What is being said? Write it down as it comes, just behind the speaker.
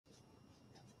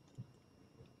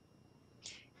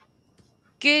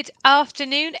Good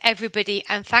afternoon, everybody,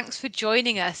 and thanks for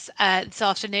joining us this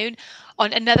afternoon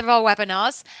on another of our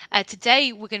webinars.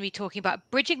 Today, we're going to be talking about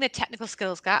bridging the technical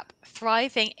skills gap,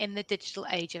 thriving in the digital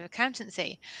age of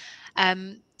accountancy.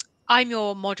 I'm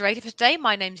your moderator for today.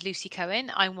 My name's Lucy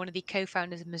Cohen. I'm one of the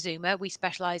co-founders of Mazuma. We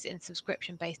specialise in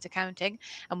subscription-based accounting,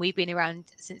 and we've been around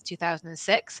since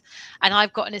 2006. And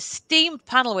I've got an esteemed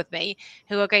panel with me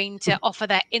who are going to offer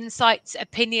their insights,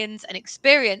 opinions, and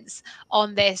experience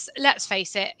on this, let's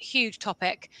face it, huge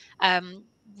topic.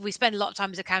 We spend a lot of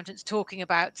time as accountants talking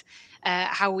about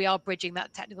how we are bridging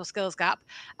that technical skills gap.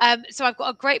 So I've got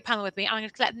a great panel with me. I'm going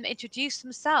to let them introduce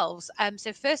themselves.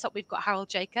 So first up, we've got Harold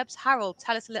Jacobs. Harold,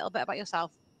 tell us a little bit about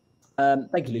yourself.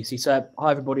 Thank you, Lucy. So hi,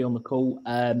 everybody on the call.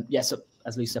 Yes,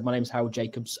 as Lucy said, my name is Harold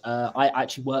Jacobs. I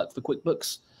actually work for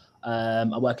QuickBooks.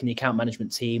 I work in the account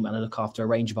management team, and I look after a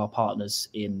range of our partners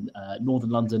in Northern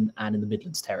London and in the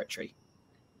Midlands territory.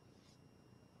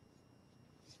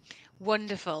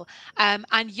 Wonderful.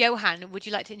 And Johan, would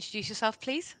you like to introduce yourself,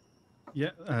 please?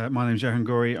 Yeah, my name is Johan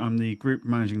Gorey. I'm the Group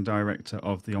Managing Director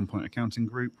of the On Point Accounting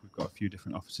Group. We've got a few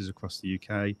different offices across the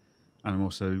UK, and I'm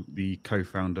also the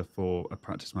co-founder for a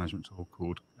practice management tool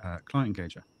called Client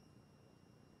Engager.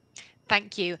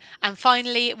 Thank you. And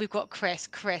finally, we've got Chris.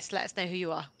 Chris, let us know who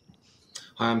you are.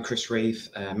 Hi, I'm Chris Reeve,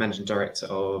 Managing Director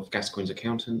of Gascoigne's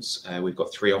Accountants. We've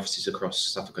got 3 offices across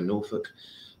Suffolk and Norfolk,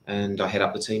 and I head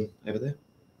up the team over there.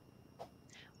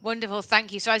 Wonderful,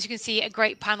 thank you. So as you can see, a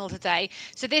great panel today.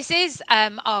 So this is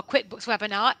our QuickBooks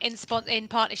webinar in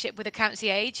partnership with Accountancy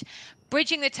Age,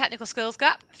 bridging the technical skills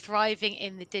gap, thriving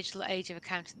in the digital age of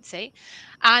accountancy.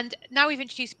 And now we've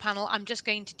introduced the panel, I'm just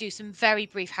going to do some very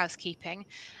brief housekeeping.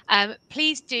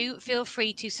 Please do feel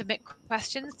free to submit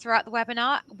questions throughout the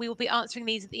webinar. We will be answering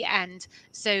these at the end.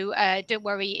 So don't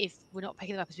worry if we're not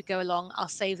picking them up as we go along. I'll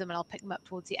save them and I'll pick them up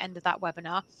towards the end of that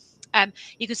webinar.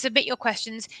 You can submit your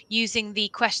questions using the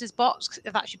questions box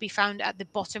that should be found at the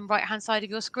bottom right hand side of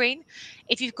your screen.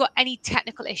 If you've got any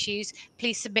technical issues,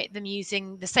 please submit them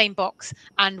using the same box,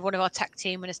 and one of our tech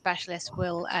team and a specialist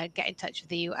will get in touch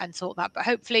with you and sort that. But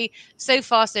hopefully, so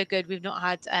far so good. We've not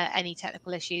had any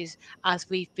technical issues as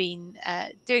we've been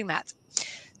doing that.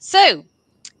 So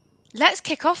let's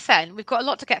kick off then. We've got a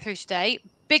lot to get through today.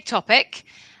 Big topic.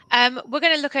 We're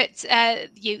going to look at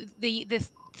the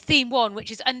theme 1,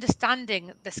 which is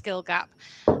understanding the skill gap.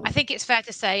 I think it's fair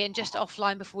to say, and just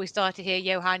offline before we started here,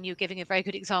 Johan, you're giving a very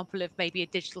good example of maybe a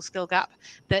digital skill gap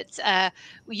that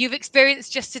you've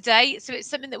experienced just today. So it's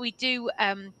something that we do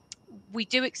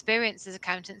experience as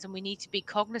accountants, and we need to be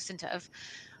cognizant of.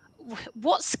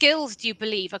 What skills do you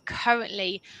believe are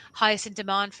currently highest in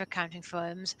demand for accounting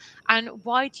firms, and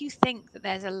why do you think that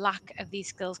there's a lack of these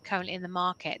skills currently in the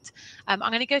market? I'm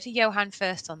going to go to Johan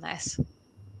first on this.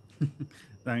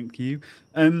 Thank you.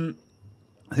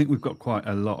 I think we've got quite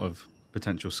a lot of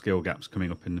potential skill gaps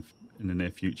coming up in the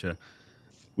near future.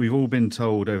 We've all been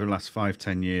told over the last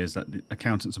 5-10 years that the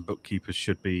accountants and bookkeepers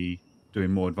should be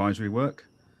doing more advisory work.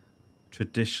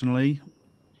 Traditionally,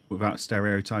 without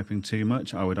stereotyping too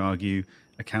much, I would argue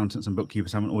accountants and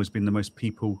bookkeepers haven't always been the most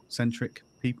people-centric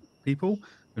people.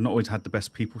 We've not always had the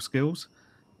best people skills,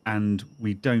 and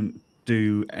we don't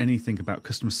do anything about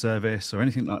customer service or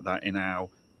anything like that in our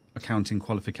accounting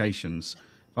qualifications.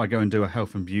 If I go and do a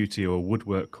health and beauty or a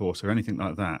woodwork course or anything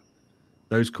like that,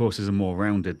 those courses are more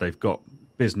rounded. They've got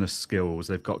business skills,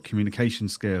 they've got communication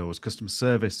skills, customer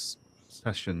service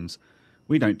sessions.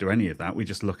 We don't do any of that. We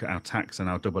just look at our tax and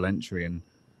our double entry and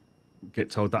get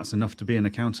told that's enough to be an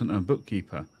accountant and a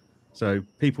bookkeeper. So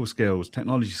people skills,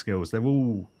 technology skills, they're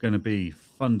all going to be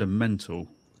fundamental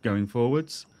going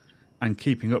forwards, and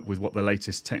keeping up with what the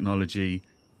latest technology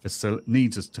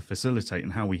needs us to facilitate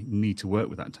and how we need to work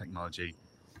with that technology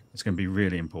is going to be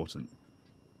really important.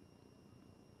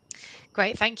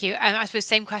 Great, thank you. I suppose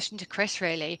same question to Chris,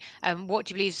 really. What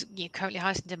do you believe is currently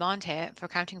highest in demand here for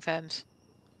accounting firms?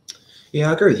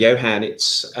 Yeah, I agree with Johan. I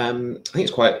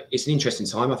think it's an interesting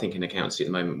time, I think, in accountancy at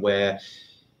the moment, where,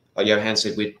 like Johan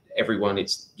said, with everyone,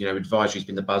 advisory's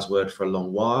been the buzzword for a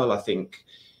long while. I think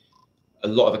a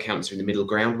lot of accountants are in the middle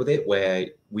ground with it, where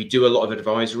we do a lot of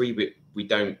advisory, but we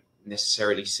don't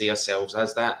necessarily see ourselves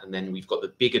as that. And then we've got the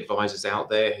big advisors out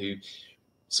there who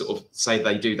sort of say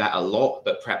they do that a lot,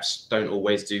 but perhaps don't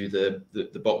always do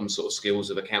the bottom sort of skills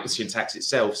of accountancy and tax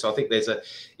itself. So I think there's an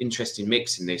interesting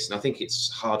mix in this. And I think it's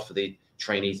hard for the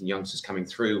trainees and youngsters coming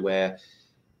through, where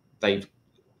I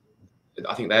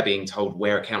think they're being told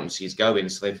where accountancy is going.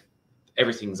 So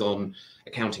everything's on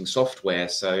accounting software.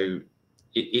 So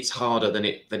it's harder than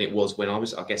it was when I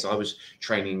was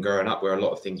training and growing up, where a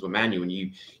lot of things were manual, and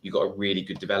you got a really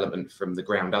good development from the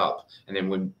ground up. And then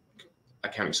when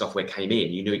accounting software came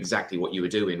in, you knew exactly what you were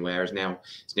doing, whereas now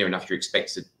it's near enough you're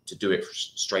expected to do it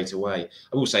straight away.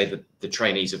 I will say that the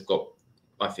trainees have got,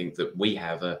 I think that we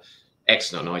have a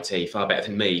excellent IT, far better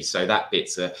than me, so that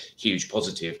bit's a huge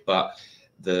positive. But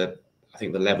I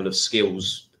think the level of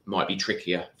skills might be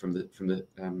trickier from the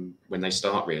when they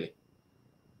start, really.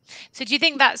 So do you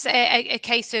think that's a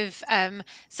case of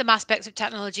some aspects of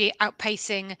technology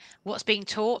outpacing what's being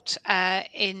taught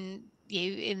in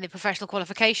the professional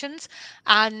qualifications,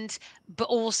 but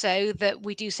also that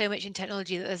we do so much in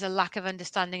technology that there's a lack of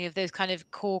understanding of those kind of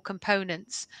core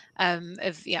components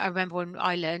of, I remember when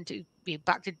I learned to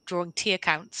back to drawing T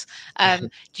accounts. Do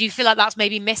you feel like that's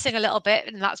maybe missing a little bit,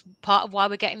 and that's part of why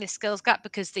we're getting this skills gap,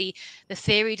 because the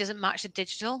theory doesn't match the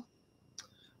digital?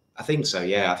 I think so,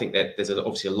 yeah. I think that there's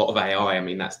obviously a lot of AI. I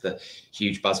mean, that's the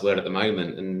huge buzzword at the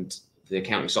moment, and the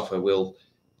accounting software will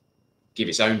give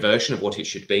its own version of what it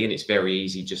should be, and it's very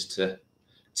easy just to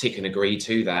tick and agree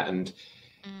to that. And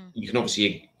you can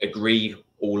obviously agree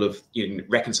you can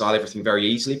reconcile everything very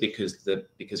easily because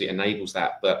it enables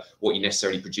that. But what you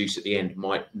necessarily produce at the end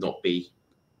might not be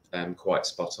quite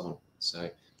spot on. So,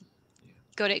 yeah.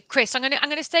 Got it, Chris. I'm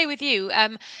gonna stay with you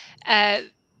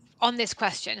on this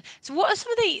question. So, what are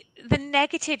some of the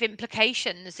negative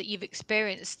implications that you've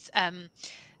experienced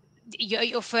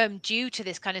your firm due to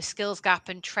this kind of skills gap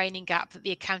and training gap that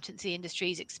the accountancy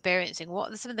industry is experiencing?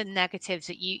 What are some of the negatives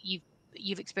that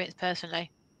you've experienced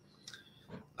personally?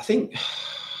 I think, I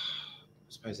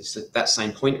suppose it's that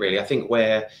same point, really. I think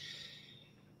where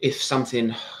if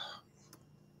something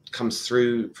comes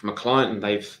through from a client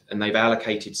and they've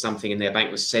allocated something in their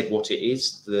bank that said what it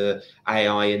is, the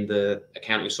AI in the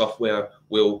accounting software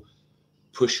will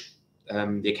push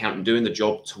the accountant doing the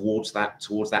job towards that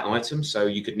item. So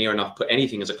you could near enough put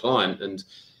anything as a client, and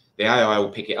the AI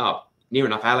will pick it up, near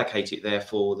enough allocate it there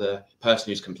for the person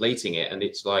who's completing it, and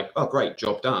it's like, oh, great,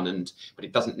 job done. But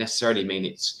it doesn't necessarily mean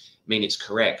it's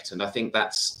correct. And I think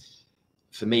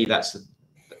for me that's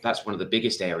one of the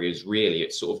biggest areas, really.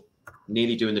 It's sort of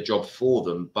nearly doing the job for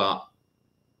them, but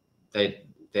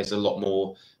there's a lot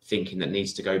more thinking that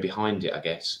needs to go behind it, I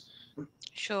guess.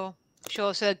 Sure.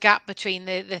 So a gap between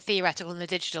the theoretical and the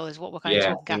digital is what we're kind of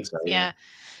talking about. So, yeah.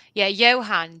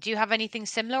 Johan, do you have anything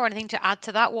similar or anything to add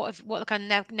to that? What are the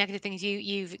kind of negative things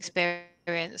you've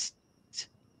experienced?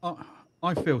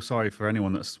 I feel sorry for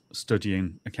anyone that's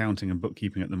studying accounting and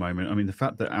bookkeeping at the moment. I mean, the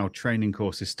fact that our training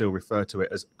courses still refer to it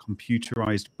as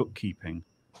computerized bookkeeping,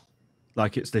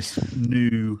 like it's this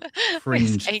new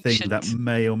fringe thing that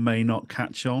may or may not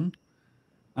catch on.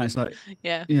 And it's like,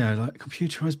 like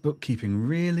computerized bookkeeping,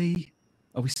 really?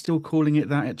 Are we still calling it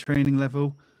that at training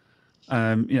level?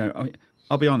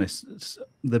 I'll be honest,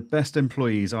 the best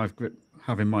employees I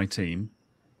have in my team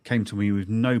came to me with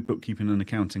no bookkeeping and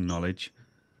accounting knowledge.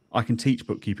 I can teach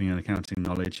bookkeeping and accounting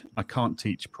knowledge. I can't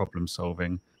teach problem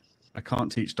solving. I can't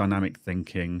teach dynamic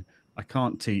thinking. I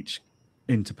can't teach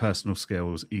interpersonal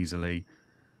skills easily.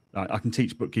 I can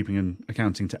teach bookkeeping and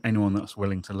accounting to anyone that's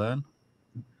willing to learn.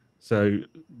 So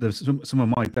there's some of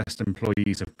my best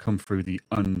employees have come through the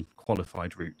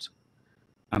unqualified route.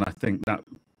 And I think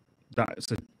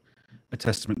that's a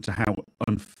testament to how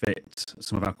unfit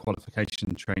some of our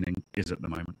qualification training is at the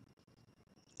moment.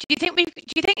 Do you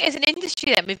think as an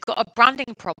industry then we've got a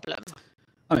branding problem?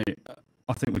 I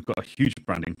think we've got a huge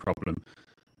branding problem.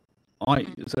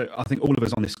 So I think all of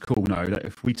us on this call know that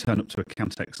if we turn up to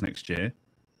Accountex next year,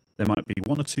 there might be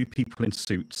one or two people in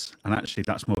suits, and actually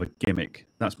that's more of a gimmick.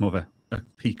 That's more of a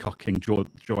peacocking, draw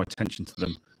attention to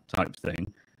them type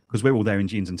thing, because we're all there in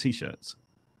jeans and t-shirts.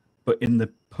 But in the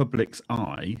public's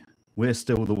eye, we're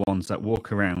still the ones that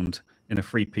walk around in a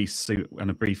three-piece suit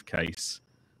and a briefcase,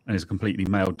 and it's a completely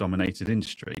male-dominated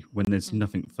industry, when there's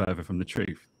nothing further from the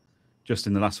truth. Just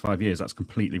in the last 5 years, that's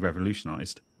completely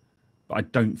revolutionized. But I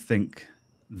don't think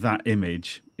that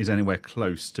image is anywhere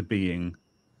close to being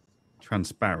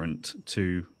transparent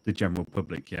to the general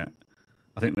public yet.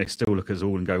 I think they still look at us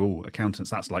all and go, oh, accountants,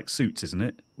 that's like Suits, isn't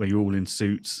it? Where you're all in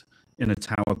suits in a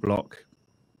tower block,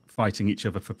 fighting each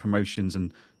other for promotions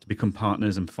and to become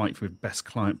partners and fight for best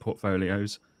client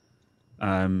portfolios.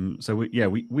 So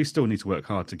we still need to work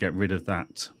hard to get rid of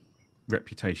that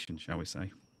reputation, shall we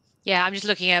say. Yeah, I'm just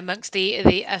looking amongst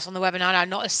the us on the webinar now.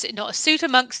 Not a suit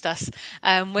amongst us.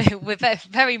 We're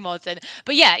very modern.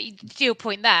 But yeah, to your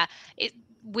point there,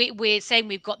 we're saying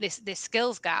we've got this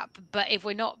skills gap, but if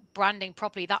we're not branding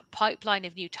properly, that pipeline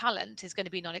of new talent is going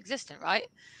to be non-existent, right?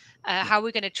 How are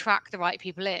we going to track the right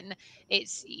people in?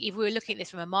 It's, if we're looking at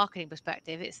this from a marketing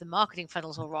perspective, it's the marketing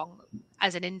funnels are wrong.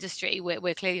 As an industry,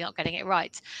 we're clearly not getting it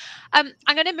right. I'm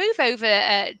going to move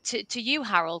over to you,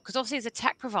 Harold, because obviously as a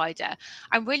tech provider,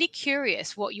 I'm really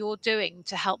curious what you're doing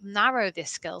to help narrow this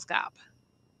skills gap.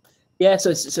 Yeah, so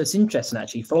it's interesting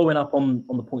actually. Following up on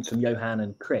the points from Johan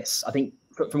and Chris, I think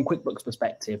from QuickBooks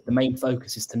perspective, the main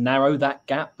focus is to narrow that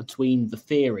gap between the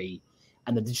theory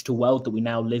and the digital world that we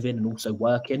now live in and also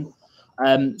work in.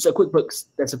 So QuickBooks,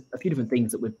 there's a few different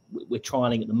things that we're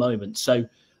trialing at the moment. So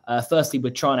firstly, we're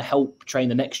trying to help train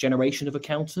the next generation of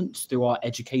accountants through our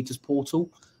educators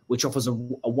portal, which offers a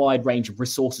wide range of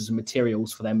resources and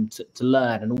materials for them to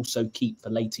learn and also keep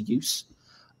for later use.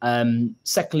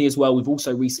 Secondly, as well, we've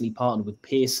also recently partnered with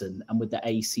Pearson and with the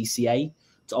ACCA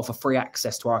to offer free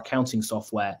access to our accounting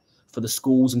software for the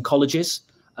schools and colleges.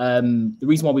 The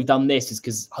reason why we've done this is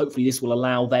because hopefully this will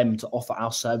allow them to offer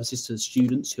our services to the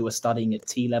students who are studying at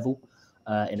T level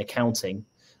in accounting.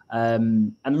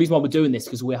 And the reason why we're doing this is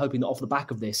because we're hoping that off the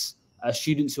back of this,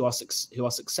 students who are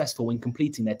successful in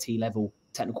completing their T level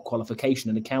technical qualification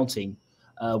in accounting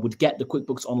would get the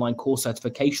QuickBooks Online Course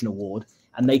Certification Award,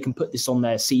 and they can put this on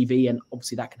their CV, and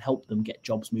obviously that can help them get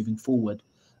jobs moving forward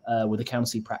with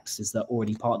accountancy practices that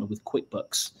already partner with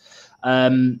QuickBooks.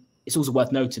 It's also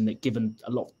worth noting that given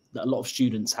a lot of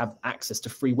students have access to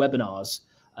free webinars,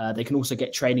 they can also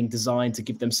get training designed to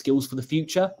give them skills for the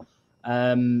future.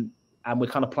 And we're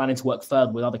kind of planning to work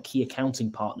further with other key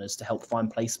accounting partners to help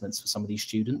find placements for some of these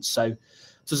students. So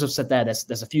as I've said there,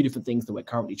 there's a few different things that we're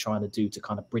currently trying to do to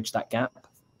kind of bridge that gap.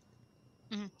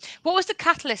 Mm-hmm. What was the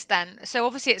catalyst then? So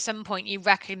obviously at some point you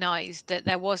recognised that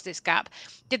there was this gap.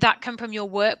 Did that come from your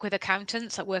work with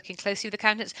accountants, like working closely with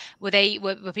accountants? Were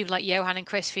people like Johan and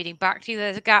Chris feeding back to you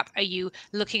there's a gap? Are you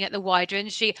looking at the wider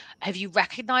industry? Have you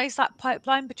recognised that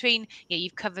pipeline between,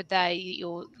 you've covered there,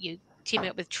 you're teaming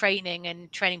up with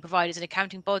training providers and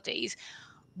accounting bodies.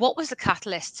 What was the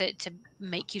catalyst to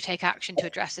make you take action to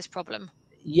address this problem?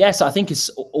 Yes, I think it's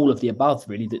all of the above,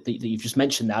 really, that you've just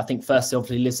mentioned there. I think firstly,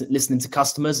 obviously, listening to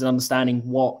customers and understanding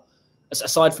what,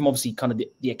 aside from obviously kind of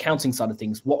the accounting side of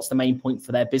things, what's the main pain point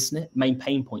for their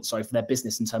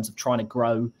business in terms of trying to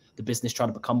grow the business, trying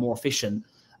to become more efficient,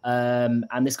 and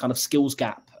this kind of skills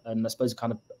gap, and I suppose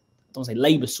kind of, I don't want to say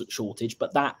labour shortage,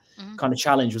 but that kind of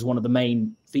challenge was one of the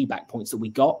main feedback points that we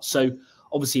got. So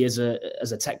obviously as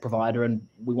a tech provider, and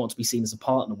we want to be seen as a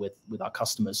partner with our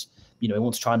customers, we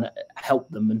want to try and help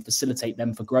them and facilitate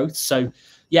them for growth. So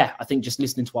yeah, I think just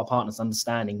listening to our partners,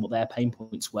 understanding what their pain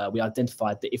points were, we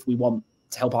identified that if we want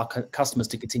to help our customers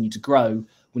to continue to grow,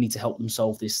 we need to help them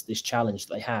solve this challenge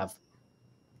that they have.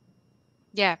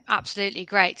 Yeah, absolutely.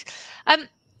 Great.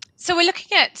 So we're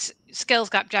looking at skills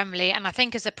gap generally, and I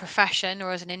think as a profession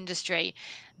or as an industry,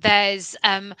 there's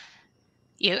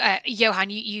Johan,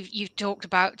 you've talked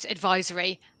about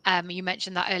advisory. You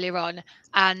mentioned that earlier on,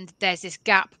 and there's this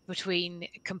gap between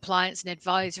compliance and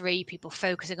advisory, people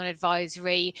focusing on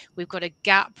advisory. We've got a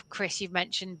gap, Chris, you've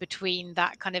mentioned, between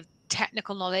that kind of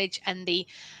technical knowledge and the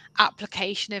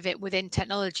application of it within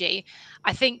technology.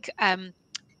 I think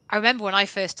I remember when I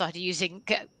first started using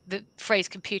the phrase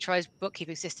computerized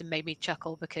bookkeeping system made me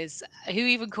chuckle, because who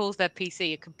even calls their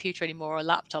PC a computer anymore, or a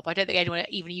laptop? I don't think anyone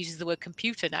even uses the word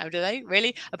computer now, do they?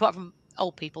 Really? Apart from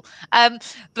old people. But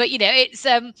it's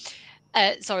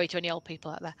sorry to any old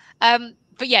people out there.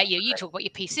 But yeah, you talk about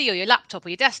your PC or your laptop or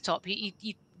your desktop. We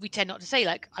tend not to say,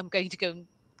 like, I'm going to go and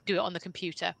do it on the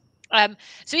computer.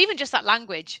 So even just that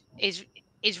language is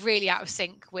really out of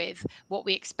sync with what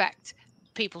we expect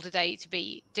people today to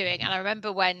be doing. And I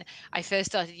remember when I first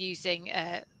started using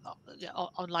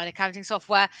online accounting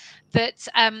software, that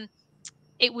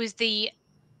it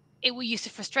used to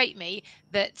frustrate me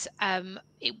that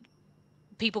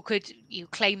people could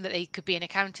claim that they could be an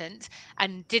accountant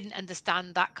and didn't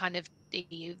understand that kind of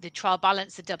the trial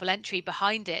balance, the double entry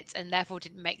behind it, and therefore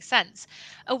didn't make sense.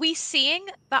 Are we seeing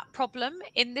that problem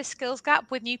in this skills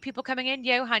gap with new people coming in?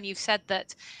 Johan, you've said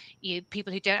that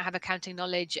people who don't have accounting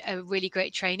knowledge are really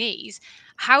great trainees.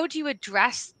 How do you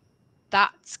address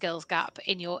that skills gap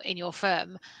in your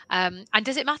firm, and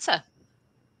does it matter?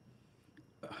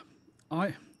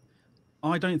 I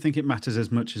don't think it matters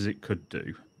as much as it could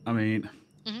do. I mean,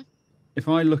 if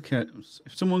I look at,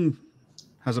 if someone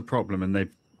has a problem and they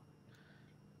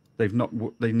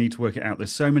need to work it out,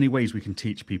 there's so many ways we can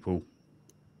teach people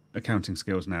accounting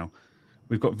skills now.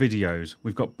 We've got videos,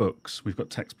 we've got books, we've got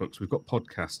textbooks, we've got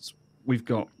podcasts, we've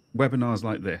got webinars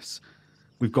like this,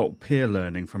 we've got peer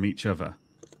learning from each other.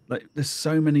 Like, there's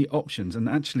so many options, and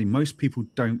actually most people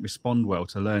don't respond well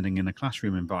to learning in a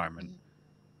classroom environment.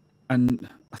 And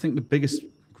I think the biggest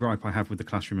gripe I have with the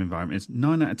classroom environment is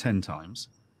 9 out of 10 times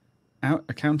our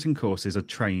accounting courses are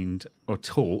trained or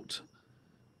taught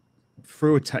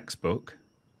through a textbook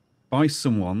by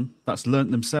someone that's learnt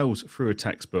themselves through a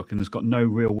textbook and has got no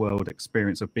real world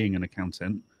experience of being an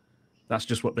accountant. That's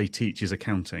just what they teach is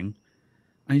accounting.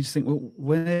 And you just think, well,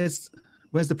 where's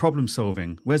the problem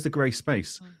solving? Where's the grey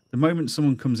space? The moment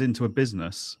someone comes into a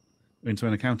business, into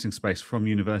an accounting space from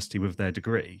university with their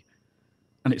degree,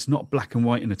 and it's not black and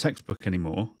white in a textbook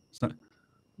anymore, it's like,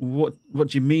 what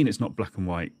do you mean it's not black and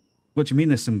white? What do you mean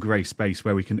there's some grey space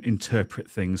where we can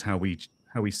interpret things how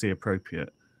we see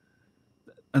appropriate?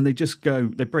 And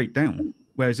they break down.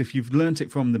 Whereas if you've learnt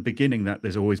it from the beginning that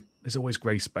there's always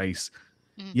grey space,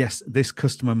 yes, this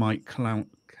customer might count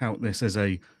this as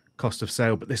a cost of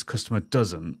sale, but this customer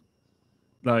doesn't.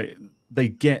 Like, they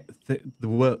get the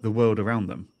world around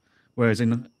them. Whereas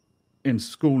in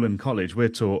school and college, we're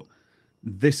taught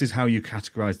this is how you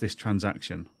categorize this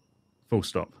transaction, full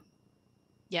stop.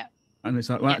 Yeah. And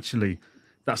it's like, well, actually,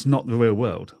 that's not the real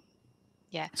world.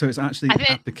 Yeah. So it's actually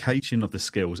the application of the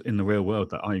skills in the real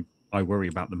world that I worry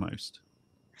about the most.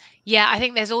 Yeah, I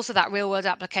think there's also that real world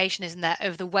application, isn't there,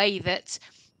 of the way that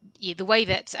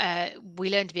we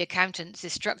learn to be accountants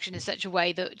is structured in such a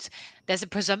way that there's a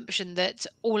presumption that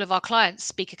all of our clients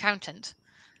speak accountant,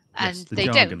 and yes, the they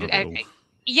jargon don't. Of it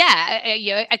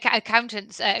all.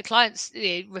 Accountants, clients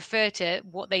refer to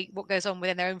what goes on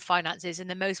within their own finances in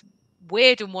the most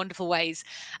weird and wonderful ways,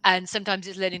 and sometimes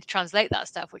it's learning to translate that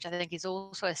stuff, which I think is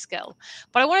also a skill.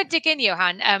 But I want to dig in,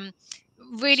 Johan,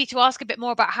 really to ask a bit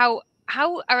more about how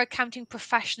are accounting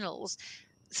professionals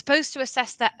supposed to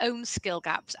assess their own skill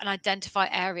gaps and identify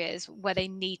areas where they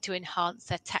need to enhance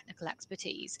their technical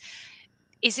expertise.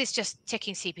 Is this just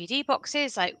ticking CPD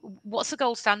boxes? Like, what's the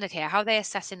gold standard here? How are they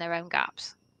assessing their own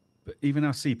gaps? But even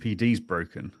our CPD is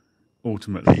broken,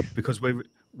 ultimately, because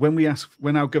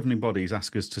when our governing bodies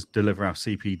ask us to deliver our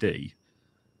CPD,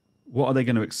 what are they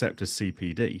going to accept as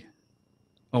CPD?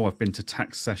 Oh, I've been to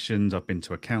tax sessions, I've been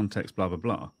to Accountex, blah, blah,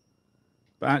 blah.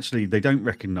 But actually, they don't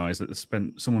recognise that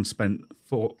someone spent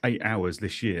 8 hours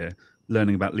this year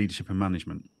learning about leadership and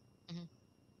management. Mm-hmm.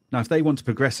 Now, if they want to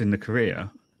progress in the career,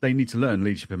 they need to learn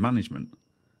leadership and management.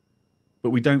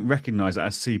 But we don't recognise that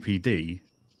as CPD.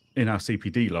 In our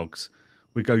CPD logs,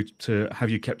 we go to, have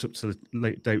you kept up to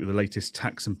the date with the latest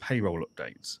tax and payroll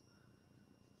updates?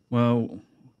 Well,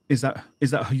 is that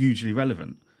hugely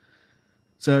relevant?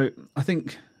 So I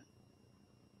think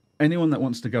anyone that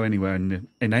wants to go anywhere in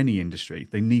any industry,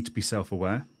 they need to be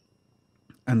self-aware,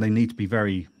 and they need to be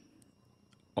very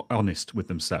honest with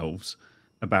themselves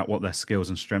about what their skills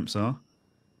and strengths are.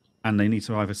 And they need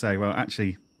to either say, well,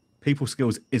 actually, people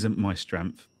skills isn't my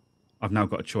strength. I've now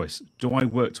got a choice. Do I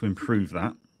work to improve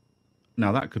that?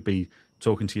 Now, that could be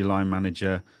talking to your line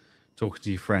manager, talking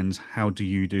to your friends. How do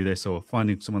you do this? Or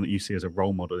finding someone that you see as a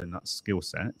role model in that skill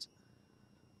set.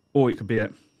 Or it could be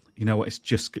you know what, it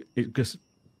just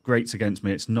grates against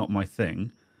me. It's not my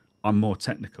thing. I'm more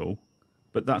technical,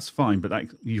 but that's fine. But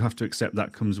you have to accept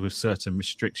that comes with certain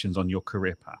restrictions on your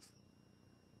career path.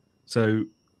 So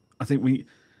I think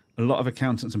a lot of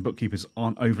accountants and bookkeepers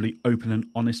aren't overly open and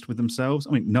honest with themselves.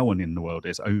 I mean, no one in the world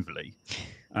is overly.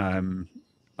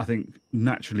 I think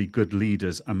naturally good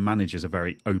leaders and managers are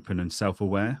very open and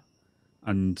self-aware.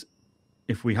 And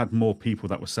if we had more people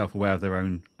that were self-aware of their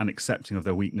own and accepting of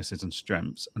their weaknesses and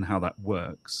strengths and how that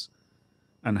works,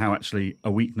 and how actually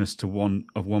a weakness to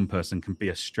one person can be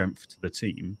a strength to the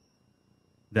team,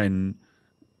 then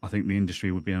I think the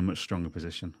industry would be in a much stronger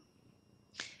position.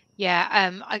 Yeah,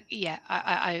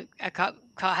 I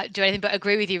can't do anything but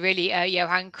agree with you, really,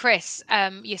 Johan. Chris,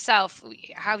 yourself,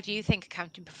 how do you think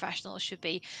accounting professionals should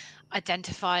be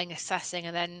identifying, assessing,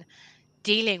 and then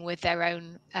dealing with their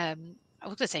own, I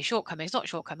was going to say shortcomings, not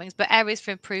shortcomings, but areas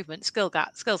for improvement, skills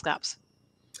gaps?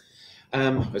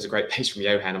 There's a great piece from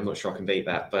Johan. I'm not sure I can beat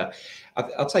that, but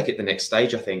I'll take it the next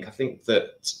stage. I think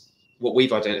that what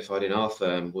we've identified in our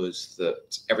firm was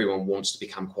that everyone wants to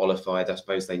become qualified. I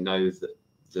suppose they know that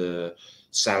the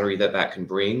salary that can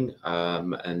bring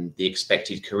and the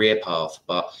expected career path,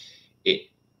 but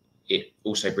it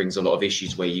also brings a lot of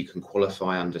issues where you can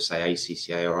qualify under, say,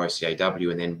 ACCA or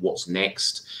ICAW, and then what's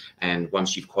next? And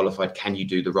once you've qualified, can you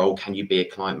do the role? Can you be a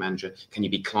client manager? Can you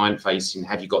be client facing?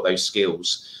 Have you got those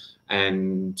skills?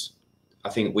 And I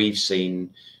think we've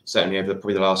seen, certainly over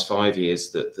probably the last 5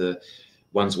 years, that the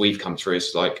ones we've come through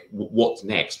is like, what's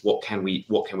next? What can we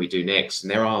do next?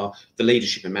 And there are the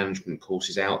leadership and management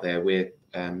courses out there.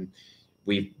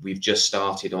 We've just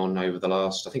started on over the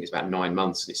last, I think it's about 9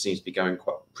 months, and it seems to be going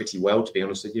pretty well, to be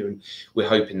honest with you. And we're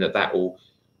hoping that will,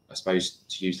 I suppose,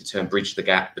 to use the term, bridge the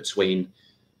gap between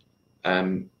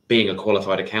being a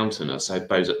qualified accountant, I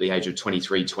suppose, at the age of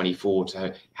 23, 24,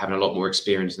 to having a lot more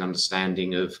experience and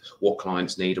understanding of what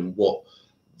clients need and what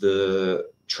the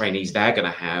trainees they're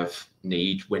going to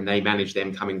need when they manage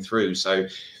them coming through. So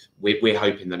we're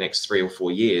hoping the next 3 or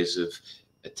 4 years of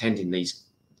attending these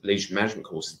leadership management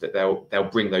courses that they'll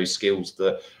bring those skills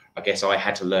that I guess I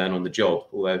had to learn on the job,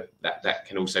 although that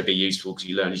can also be useful because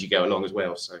you learn as you go along as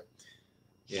well. So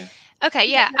yeah. Okay,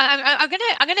 yeah, I'm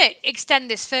gonna extend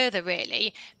this further,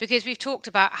 really, because we've talked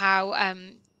about how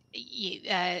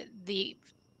if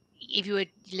you were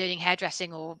learning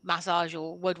hairdressing or massage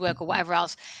or woodwork or whatever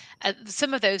else,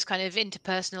 some of those kind of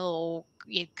interpersonal or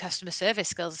customer service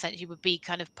skills essentially would be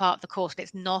kind of part of the course, but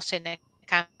it's not in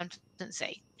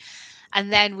accountancy.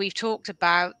 And then we've talked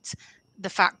about the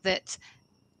fact that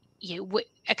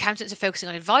accountants are focusing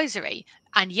on advisory,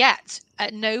 and yet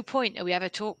at no point are we ever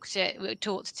taught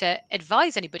to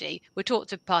advise anybody. We're taught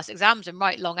to pass exams and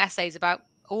write long essays about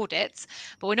audits,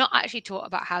 but we're not actually taught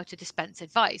about how to dispense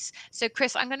advice. So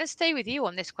Chris, I'm going to stay with you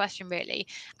on this question, really.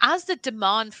 As the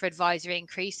demand for advisory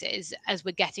increases, as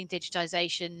we're getting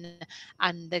digitization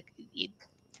and the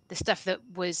stuff that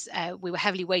was we were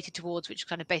heavily weighted towards, which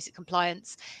kind of basic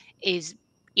compliance, is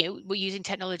we're using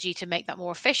technology to make that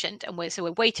more efficient, and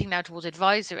we're weighting now towards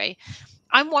advisory.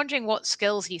 I'm wondering what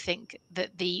skills you think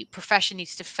that the profession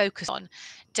needs to focus on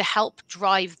to help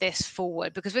drive this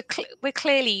forward, because we're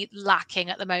clearly lacking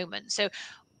at the moment. So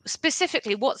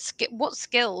specifically, what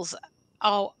skills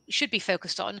should be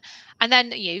focused on, and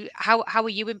then how are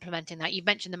you implementing that? You've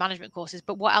mentioned the management courses,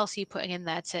 but what else are you putting in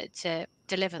there to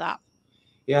deliver that?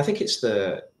 Yeah, I think it's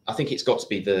got to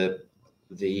be the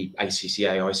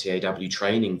ACCA, ICAW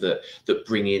training that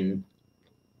bring in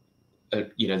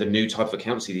the new type of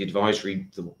accountancy, the advisory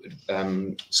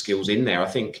skills in there. I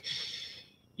think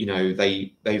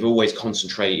they've always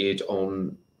concentrated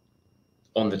on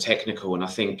the technical, and I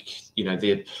think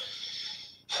the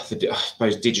I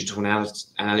suppose digital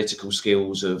analytical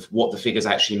skills of what the figures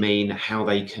actually mean, how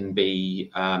they can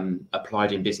be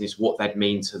applied in business, what they'd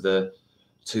mean to the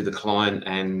client,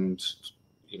 and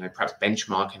perhaps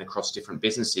benchmarking across different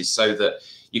businesses, so that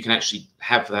you can actually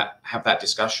have that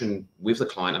discussion with the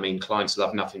client. I mean, clients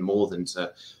love nothing more than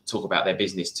to talk about their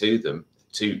business to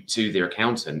their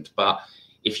accountant. But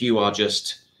if you are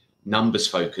just numbers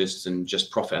focused and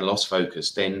just profit and loss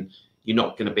focused, then you're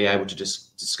not going to be able to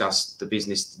just discuss the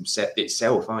business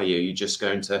itself, are you? You're just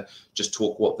going to just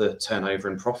talk what the turnover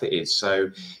and profit is. So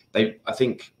I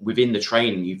think within the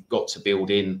training, you've got to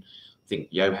build in, I think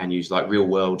Johan used like real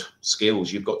world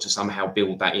skills. You've got to somehow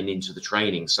build that into the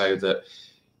training so that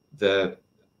the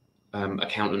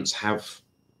accountants have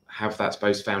that,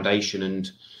 both foundation and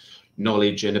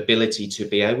knowledge and ability to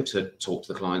be able to talk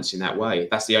to the clients in that way.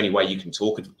 That's the only way you can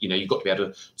talk. You've got to be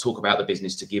able to talk about the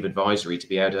business, to give advisory, to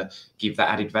be able to give that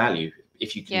added value.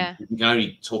 If you can, you can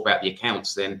only talk about the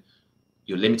accounts, then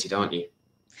you're limited, aren't you?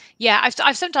 Yeah,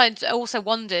 I've sometimes also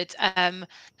wondered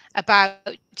about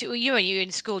you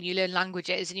in school, you learn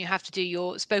languages and you have to do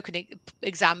your spoken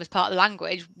exam as part of the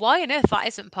language. Why on earth that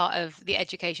isn't part of the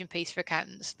education piece for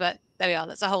accountants? But there we are.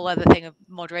 That's a whole other thing of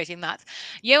moderating that.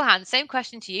 Johan, same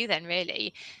question to you then,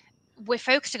 really. We're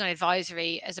focusing on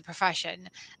advisory as a profession.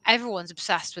 Everyone's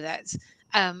obsessed with it.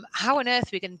 How on earth are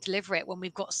we going to deliver it when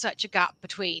we've got such a gap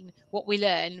between what we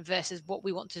learn versus what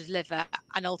we want to deliver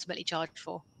and ultimately charge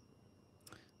for?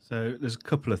 So there's a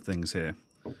couple of things here.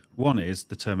 One is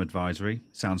the term advisory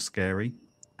sounds scary.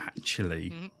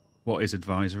 Actually, what is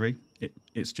advisory?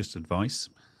 It's just advice.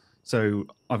 So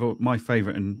my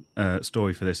favorite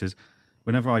story for this is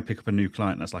whenever I pick up a new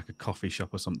client that's like a coffee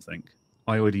shop or something,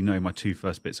 I already know my 2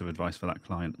 first bits of advice for that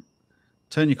client.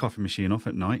 Turn your coffee machine off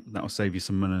at night. That'll save you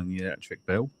some money on the electric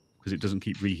bill because it doesn't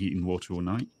keep reheating water all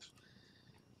night.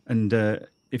 And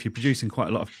if you're producing quite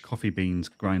a lot of coffee beans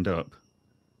ground up,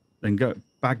 then go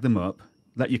bag them up.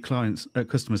 Let your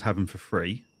customers have them for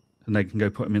free, and they can go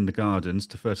put them in the gardens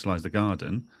to fertilize the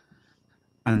garden.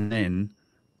 And then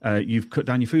you've cut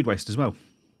down your food waste as well.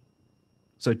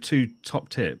 So 2 top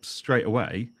tips straight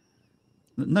away.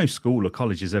 No school or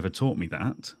college has ever taught me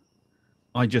that.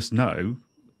 I just know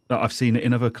that I've seen it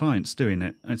in other clients doing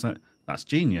it. And it's like, that's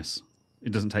genius.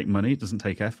 It doesn't take money. It doesn't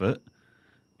take effort.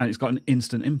 And it's got an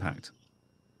instant impact.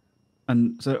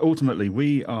 And so ultimately,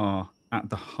 we are at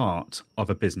the heart of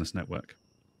a business network.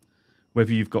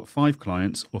 Whether you've got 5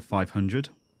 clients or 500,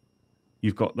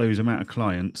 you've got those amount of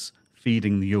clients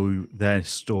feeding you their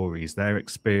stories, their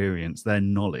experience, their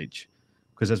knowledge.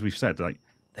 Because as we've said,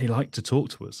 they like to talk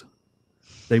to us.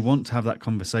 They want to have that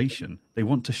conversation. They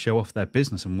want to show off their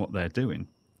business and what they're doing.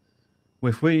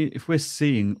 Well, if we're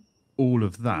seeing all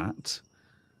of that,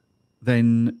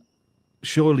 then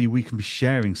surely we can be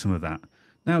sharing some of that.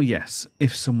 Now, yes,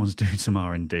 if someone's doing some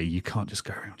R&D, you can't just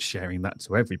go around sharing that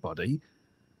to everybody.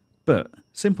 But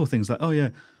simple things like, oh yeah,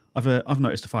 I've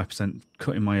noticed a 5%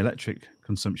 cut in my electric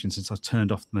consumption since I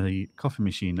turned off the coffee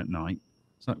machine at night.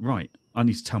 It's like, right, I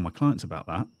need to tell my clients about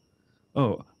that.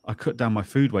 Oh, I cut down my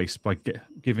food waste by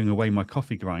giving away my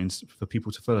coffee grinds for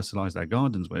people to fertilize their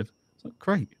gardens with. It's like,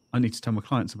 great, I need to tell my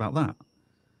clients about that.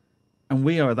 And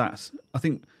we are that. I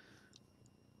think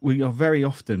we are very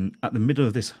often at the middle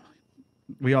of this.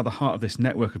 We are the heart of this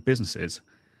network of businesses,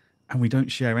 and we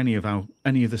don't share any of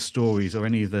the stories or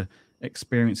any of the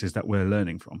experiences that we're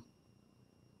learning from.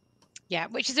 Yeah,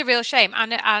 which is a real shame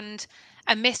and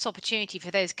a missed opportunity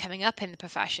for those coming up in the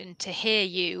profession to hear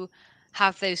you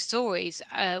have those stories.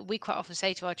 We quite often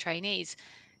say to our trainees,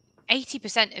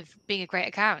 80% of being a great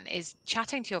accountant is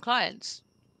chatting to your clients,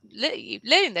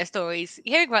 learning their stories,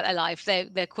 hearing about their life,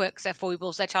 their quirks, their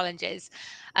foibles, their challenges.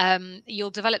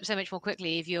 You'll develop so much more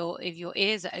quickly if your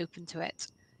ears are open to it.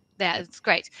 Yeah, it's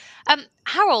great.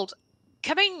 Harold,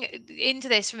 coming into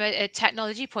this from a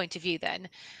technology point of view, then,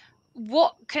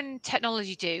 what can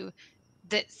technology do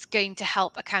that's going to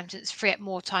help accountants free up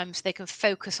more time so they can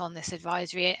focus on this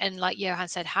advisory and, like Johan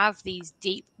said, have these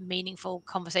deep, meaningful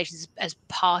conversations as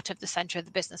part of the center of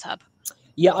the business hub?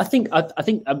 Yeah, I think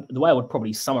the way I would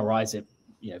probably summarize it,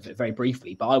 very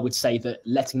briefly, but I would say that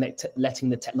letting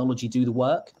the technology do the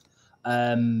work.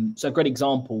 So a great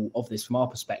example of this from our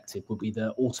perspective would be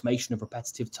the automation of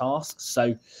repetitive tasks.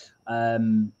 So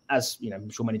as I'm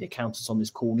sure many of the accountants on this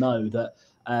call know that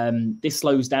this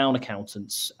slows down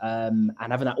accountants, and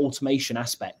having that automation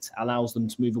aspect allows them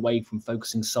to move away from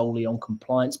focusing solely on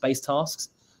compliance-based tasks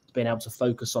to being able to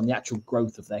focus on the actual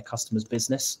growth of their customers'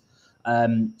 business.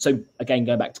 So again,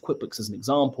 going back to QuickBooks as an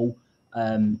example,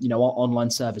 our online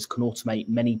service can automate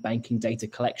many banking data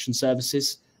collection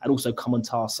services and also common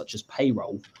tasks such as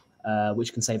payroll,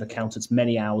 which can save accountants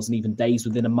many hours and even days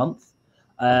within a month.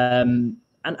 And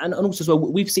also as well,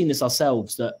 we've seen this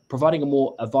ourselves, that providing a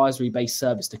more advisory-based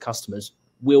service to customers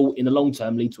will, in the long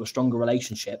term, lead to a stronger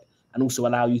relationship and also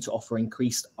allow you to offer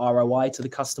increased ROI to the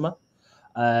customer.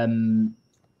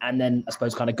 And then I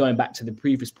suppose kind of going back to the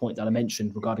previous point that I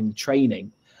mentioned regarding the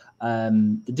training,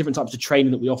 the different types of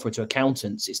training that we offer to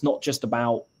accountants, it's not just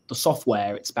about the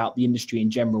software, it's about the industry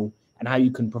in general and how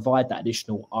you can provide that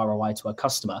additional ROI to a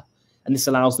customer. And this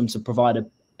allows them to provide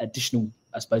additional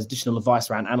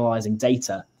advice around analyzing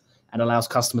data and allows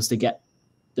customers to get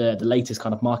the latest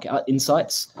kind of market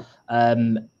insights.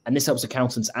 And this helps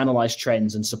accountants analyze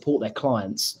trends and support their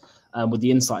clients with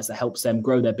the insights that helps them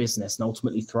grow their business and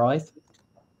ultimately thrive.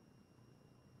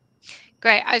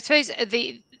 Great. I suppose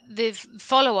the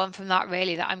follow on from that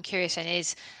really that I'm curious in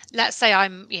is, let's say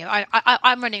I'm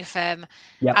running a firm,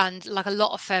 Yep. and like a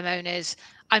lot of firm owners,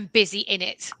 I'm busy in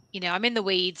it. I'm in the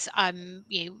weeds. I'm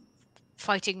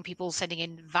fighting people sending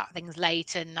in VAT things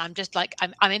late, and I'm just like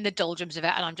I'm in the doldrums of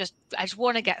it, and I just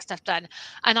want to get stuff done.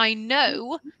 And I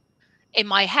know in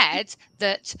my head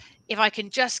that if I can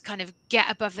just kind of get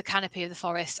above the canopy of the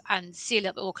forest and see a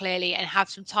little bit more clearly and have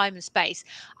some time and space,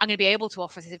 I'm going to be able to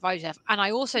offer this advice. And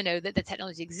I also know that the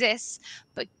technology exists,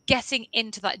 but getting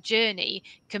into that journey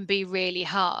can be really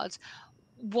hard.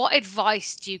 What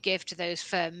advice do you give to those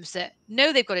firms that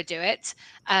know they've got to do it,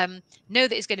 know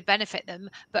that it's going to benefit them,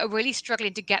 but are really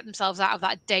struggling to get themselves out of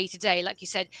that day to day? Like you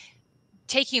said,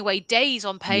 taking away days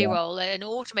on payroll and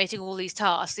automating all these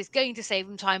tasks is going to save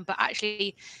them time, but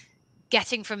actually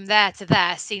getting from there to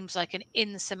there seems like an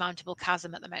insurmountable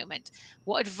chasm at the moment.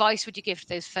 What advice would you give to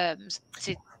those firms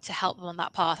to help them on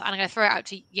that path? And I'm going to throw it out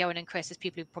to Johan and Chris as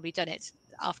people who've probably done it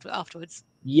afterwards.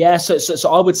 Yeah, so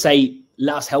I would say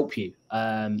let us help you.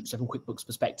 So from QuickBooks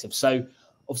perspective, so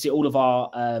obviously all of our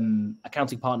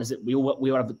accounting partners, we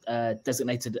all have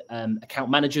designated account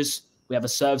managers. We have a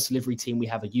service delivery team. We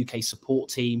have a UK support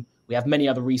team. We have many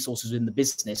other resources in the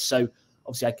business. So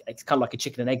obviously it's kind of like a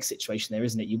chicken and egg situation there,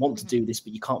 isn't it? You want to do this,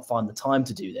 but you can't find the time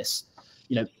to do this.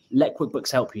 Let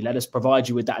QuickBooks help you. Let us provide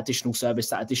you with that additional service,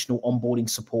 that additional onboarding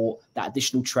support, that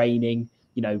additional training.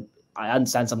 I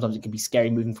understand sometimes it can be scary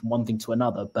moving from one thing to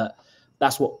another, but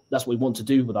that's what we want to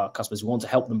do with our customers. We want to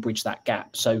help them bridge that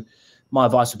gap. So my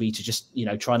advice would be to just,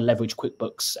 try and leverage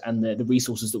QuickBooks and the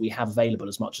resources that we have available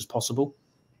as much as possible.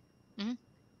 Mm-hmm.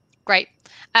 Great.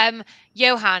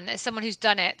 Johan, as someone who's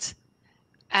done it,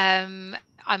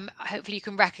 hopefully you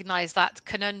can recognize that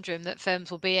conundrum that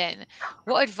firms will be in.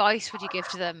 What advice would you give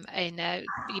to them in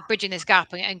bridging this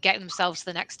gap and getting themselves to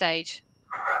the next stage?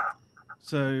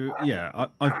 So yeah,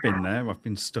 I've been there. I've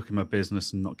been stuck in my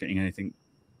business and not getting anything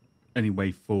any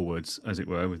way forwards, as it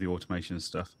were, with the automation and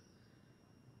stuff.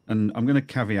 And I'm going to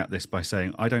caveat this by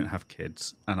saying I don't have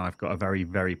kids, and I've got a very,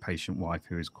 very patient wife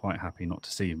who is quite happy not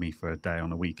to see me for a day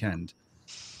on a weekend.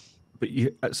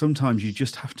 But sometimes you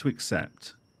just have to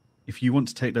accept, if you want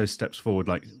to take those steps forward,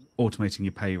 like automating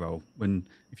your payroll,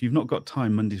 if you've not got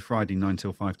time Monday to Friday 9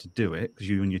 till 5 to do it because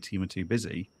you and your team are too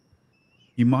busy,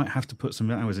 you might have to put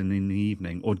some hours in the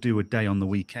evening or do a day on the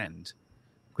weekend,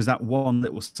 because that one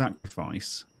little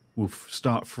sacrifice will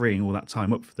start freeing all that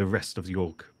time up for the rest of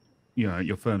your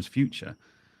firm's future.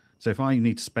 So if I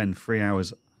need to spend 3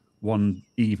 hours one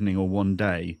evening or one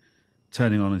day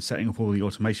turning on and setting up all the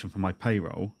automation for my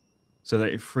payroll so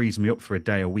that it frees me up for a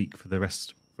day a week for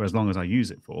as long as I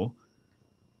use it for,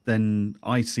 then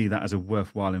I see that as a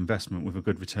worthwhile investment with a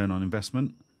good return on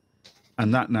investment.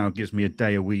 And that now gives me a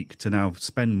day a week to now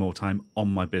spend more time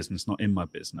on my business, not in my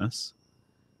business.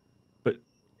 But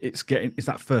it's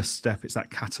that first step, it's that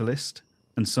catalyst.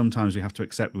 And sometimes we have to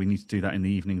accept we need to do that in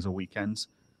the evenings or weekends,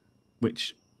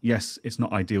 which, yes, it's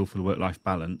not ideal for the work-life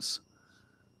balance.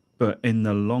 But in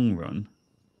the long run,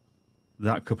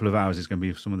 that couple of hours is going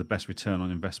to be some of the best return on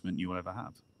investment you will ever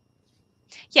have.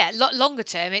 Yeah, longer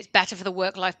term, it's better for the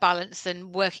work-life balance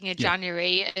than working in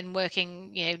January and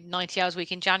working 90 hours a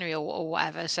week in January or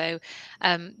whatever. So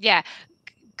yeah,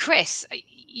 Chris,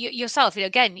 yourself,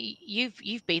 again,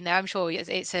 you've been there. I'm sure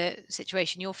it's a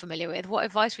situation you're familiar with. What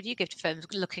advice would you give to firms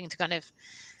looking to kind of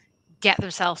get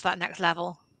themselves to that next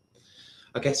level?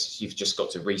 I guess you've just got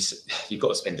to you've got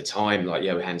to spend the time, like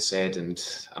Johan said. And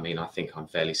I mean, I think I'm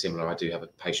fairly similar. I do have a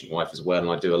patient wife as well, and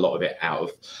I do a lot of it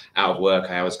out of work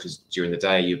hours, because during the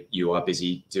day you are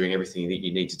busy doing everything that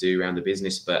you need to do around the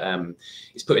business. But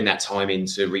it's putting that time in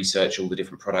to research all the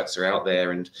different products that are out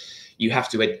there, and you have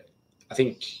to. I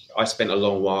think I spent a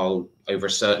long while over a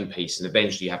certain piece, and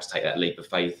eventually you have to take that leap of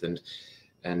faith and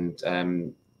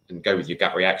go with your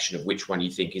gut reaction of which one you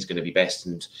think is going to be best,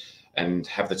 and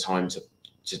have the time to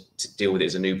deal with it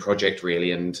as a new project,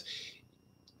 really. And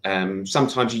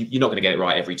sometimes you're not going to get it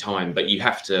right every time, but you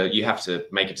have to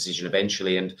make a decision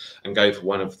eventually and go for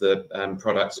one of the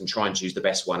products and try and choose the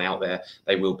best one out there.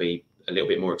 They will be a little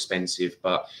bit more expensive,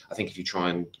 but I think if you try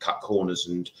and cut corners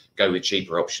and go with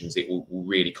cheaper options, it will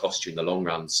really cost you in the long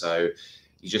run. So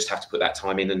you just have to put that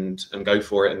time in and go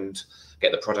for it and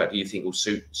get the product you think will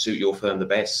suit your firm the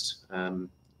best. And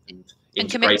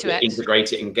commit to it.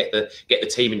 Integrate it and get the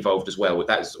team involved as well.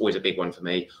 That's always a big one for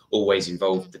me. Always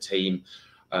involve the team.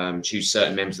 Choose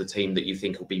certain members of the team that you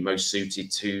think will be most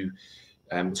suited to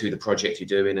the project you're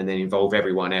doing, and then involve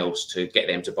everyone else to get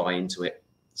them to buy into it.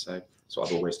 So that's what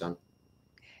I've always done.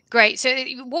 Great. So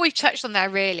what we've touched on there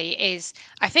really is,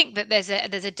 I think that there's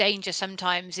a danger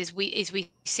sometimes is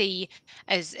we see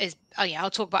as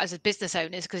I'll talk about as business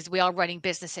owners, because we are running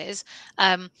businesses.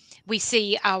 We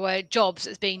see our jobs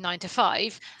as being 9 to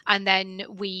 5, and then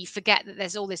we forget that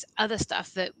there's all this other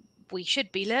stuff that we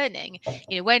should be learning.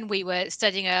 When we were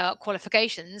studying our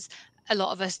qualifications, a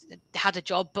lot of us had a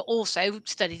job, but also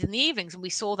studied in the evenings, and we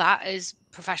saw that as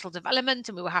professional development,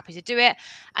 and we were happy to do it.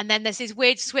 And then there's this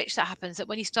weird switch that happens, that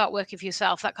when you start working for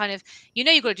yourself, that kind of,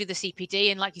 you've got to do the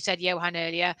CPD. And like you said, Johan,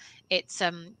 earlier, it's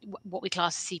what we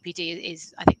class as CPD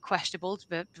is, I think, questionable,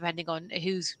 depending on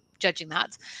who's judging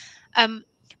that.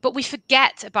 But we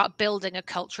forget about building a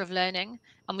culture of learning,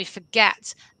 and we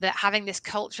forget that having this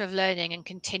culture of learning and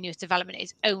continuous development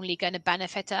is only going to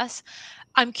benefit us.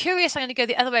 I'm curious, I'm going to go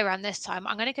the other way around this time.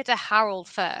 I'm going to go to Harold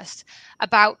first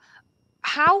about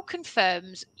how can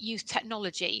firms use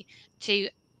technology to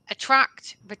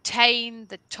attract, retain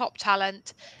the top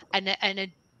talent and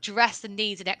address the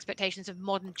needs and expectations of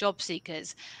modern job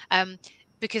seekers,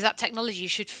 because that technology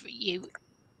should,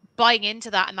 buying into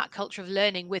that and that culture of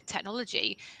learning with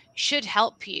technology should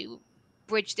help you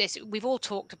bridge this. We've all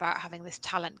talked about having this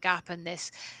talent gap and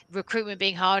this recruitment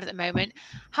being hard at the moment.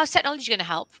 How's technology going to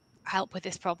help with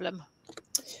this problem?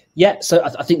 Yeah, so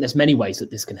I think there's many ways that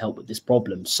this can help with this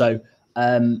problem. So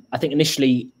I think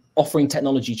initially offering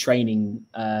technology training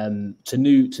to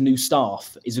new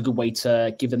staff is a good way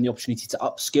to give them the opportunity to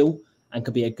upskill, and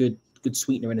could be a good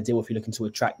sweetener in a deal if you're looking to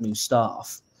attract new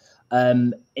staff.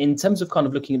 In terms of kind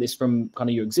of looking at this from kind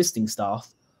of your existing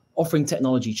staff, offering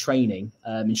technology training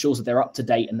ensures that they're up to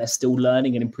date and they're still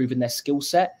learning and improving their skill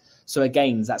set. So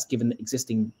again, that's given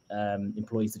existing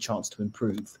employees the chance to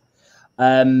improve.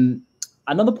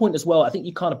 Another point as well, I think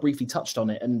you kind of briefly touched on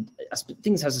it, and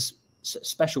things has a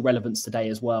special relevance today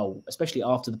as well, especially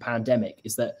after the pandemic,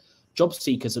 is that job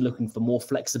seekers are looking for more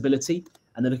flexibility,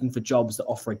 and they're looking for jobs that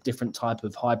offer a different type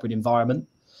of hybrid environment.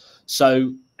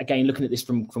 So again, looking at this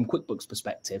from QuickBooks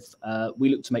perspective, we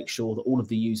look to make sure that all of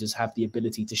the users have the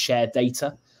ability to share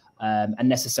data and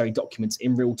necessary documents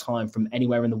in real time from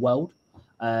anywhere in the world.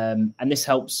 And this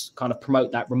helps kind of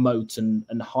promote that remote and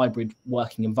hybrid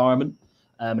working environment.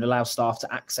 It allows staff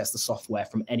to access the software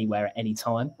from anywhere at any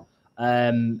time.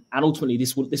 And ultimately,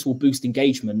 this will boost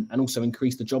engagement and also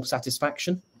increase the job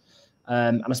satisfaction.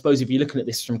 And I suppose if you're looking at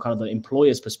this from kind of the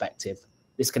employer's perspective,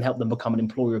 this can help them become an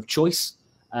employer of choice,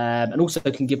 and also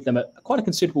can give them quite a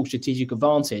considerable strategic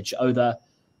advantage over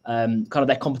kind of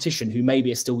their competition, who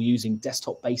maybe are still using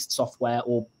desktop-based software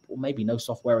or maybe no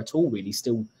software at all, really,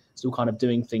 still kind of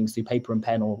doing things through paper and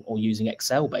pen or using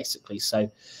Excel, basically.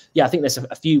 So, yeah, I think there's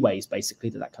a few ways, basically,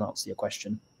 that can answer your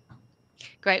question.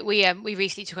 Great. We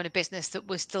recently took on a business that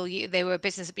was still, they were a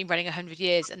business that had been running 100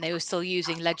 years and they were still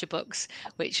using ledger books,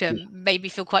 which made me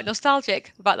feel quite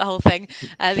nostalgic about the whole thing.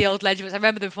 The old ledger books. I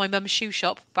remember them from my mum's shoe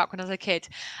shop back when I was a kid.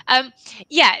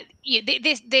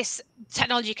 This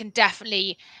technology can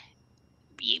definitely,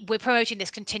 we're promoting this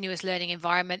continuous learning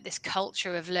environment, this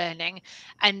culture of learning,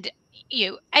 and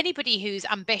anybody who's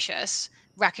ambitious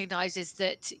recognizes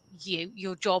that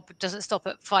your job doesn't stop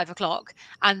at 5 o'clock,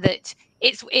 and that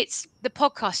it's the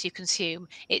podcasts you consume,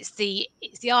 it's the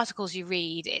articles you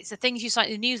read, it's the things you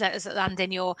sign, the newsletters that land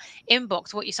in your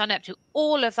inbox, what you sign up to.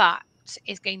 All of that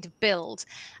is going to build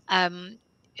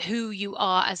who you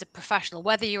are as a professional,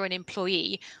 whether you're an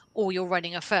employee or you're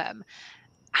running a firm.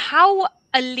 How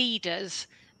are leaders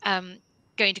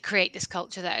going to create this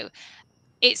culture, though?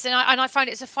 I find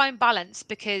it's a fine balance,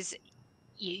 because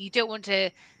you don't want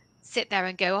to sit there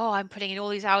and go, oh, I'm putting in all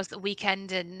these hours at the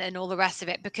weekend and all the rest of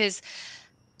it, because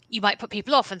you might put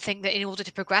people off and think that in order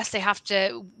to progress, they have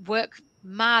to work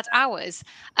mad hours.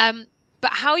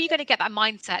 But how are you going to get that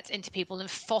mindset into people and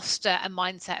foster a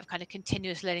mindset of kind of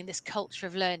continuous learning, this culture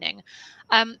of learning?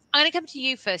 I'm going to come to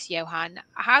you first, Johan.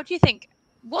 How do you think,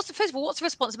 what's the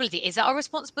responsibility? Is that our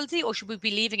responsibility, or should we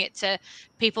be leaving it to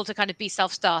people to kind of be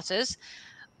self-starters?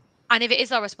 And if it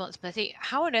is our responsibility,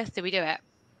 how on earth do we do it?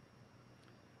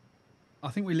 I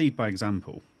think we lead by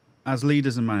example. As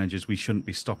leaders and managers, we shouldn't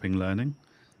be stopping learning.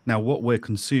 Now, what we're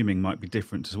consuming might be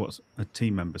different to what a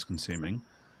team member's consuming.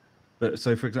 But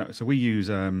so, for example, we use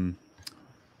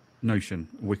Notion,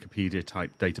 Wikipedia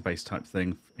type database type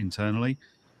thing internally,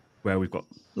 where we've got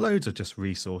loads of just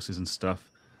resources and stuff.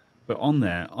 But on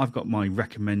there, I've got my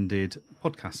recommended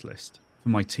podcast list for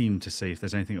my team to see if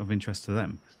there's anything of interest to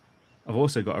them. I've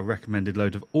also got a recommended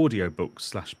load of audio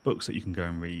books / books that you can go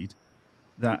and read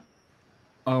that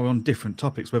are on different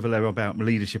topics, whether they're about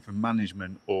leadership and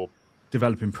management or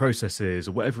developing processes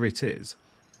or whatever it is.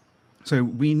 So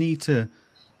we need to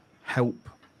help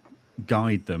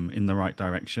guide them in the right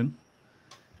direction.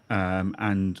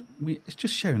 And it's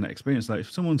just sharing that experience. Like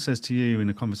if someone says to you in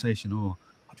a conversation, oh,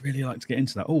 I'd really like to get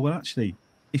into that. Oh, well, actually,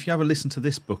 if you ever listen to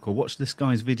this book or watch this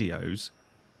guy's videos,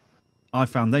 I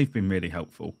found they've been really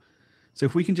helpful. So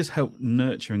if we can just help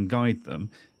nurture and guide them,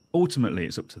 ultimately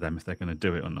it's up to them if they're going to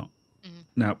do it or not. Mm-hmm.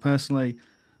 Now, personally,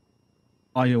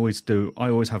 I always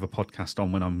have a podcast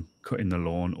on when I'm cutting the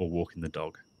lawn or walking the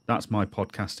dog. That's my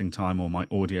podcasting time or my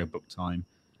audiobook time.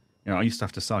 I used to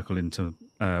have to cycle into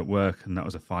work, and that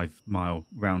was a 5-mile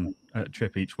round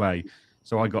trip each way.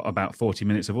 So I got about 40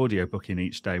 minutes of audiobook in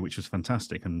each day, which was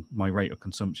fantastic. And my rate of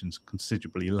consumption is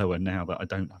considerably lower now that I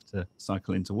don't have to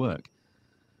cycle into work.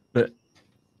 But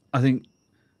I think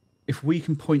if we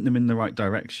can point them in the right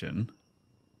direction,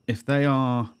 if they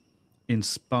are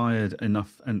inspired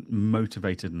enough and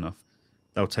motivated enough,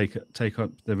 they'll take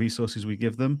up the resources we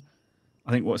give them.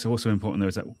 I think what's also important, though,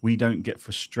 is that we don't get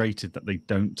frustrated that they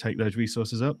don't take those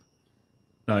resources up.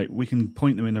 Like, we can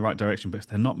point them in the right direction, but if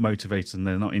they're not motivated and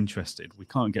they're not interested, we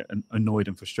can't get annoyed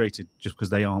and frustrated just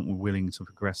because they aren't willing to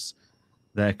progress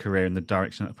their career in the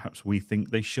direction that perhaps we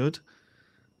think they should.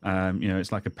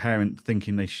 It's like a parent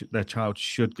thinking their child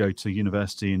should go to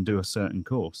university and do a certain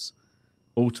course.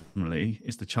 Ultimately,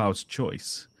 it's the child's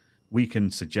choice. We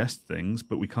can suggest things,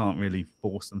 but we can't really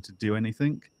force them to do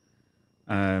anything.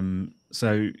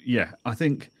 I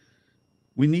think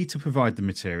we need to provide the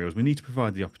materials. We need to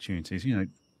provide the opportunities,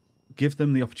 give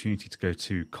them the opportunity to go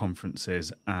to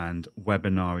conferences and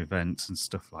webinar events and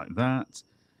stuff like that.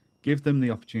 Give them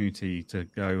the opportunity to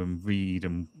go and read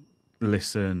and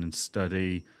listen and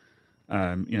study.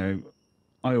 I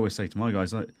always say to my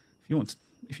guys, like,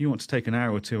 if you want to take an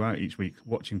hour or two out each week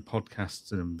watching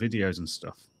podcasts and videos and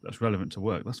stuff that's relevant to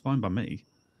work, that's fine by me.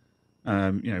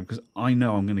 Because I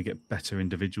know I'm going to get better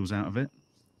individuals out of it.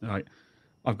 Like,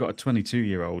 I've got a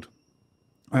 22-year-old.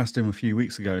 I asked him a few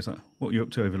weeks ago, it's like, what are you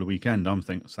up to over the weekend? I'm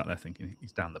sat there thinking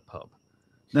he's down the pub.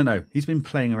 No, he's been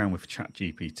playing around with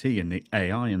ChatGPT and the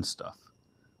AI and stuff.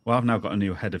 Well, I've now got a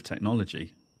new head of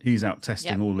technology. He's out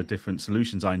testing all the different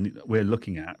solutions we're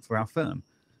looking at for our firm.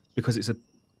 because it's a,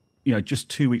 you know, just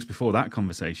 2 weeks before that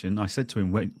conversation, I said to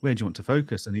him, where do you want to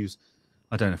focus? And he was,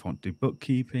 I don't know if I want to do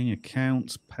bookkeeping,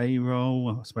 accounts,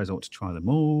 payroll. I suppose I ought to try them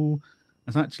all.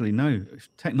 I said, actually, no, if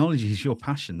technology is your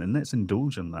passion, then let's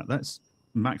indulge in that. Let's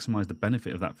maximize the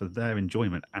benefit of that for their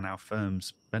enjoyment and our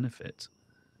firm's benefit.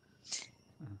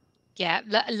 Yeah,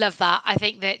 love that. I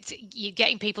think that you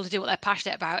getting people to do what they're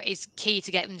passionate about is key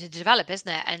to get them to develop,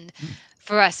 isn't it? And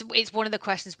for us, it's one of the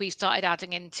questions we started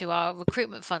adding into our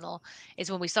recruitment funnel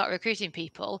is when we start recruiting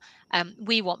people,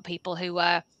 we want people who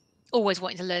are always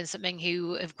wanting to learn something,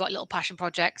 who have got little passion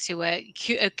projects, who are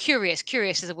curious.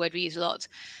 Curious is a word we use a lot.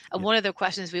 And one of the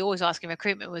questions we always ask in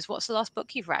recruitment was, what's the last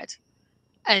book you've read?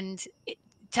 And it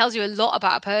tells you a lot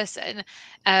about a person.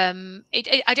 I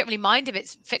don't really mind if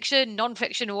it's fiction,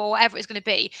 non-fiction, or whatever it's going to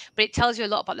be, but it tells you a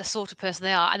lot about the sort of person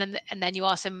they are. And then you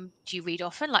ask them, do you read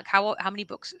often? Like how many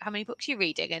books are you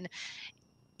reading? And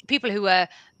people who are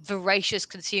voracious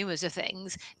consumers of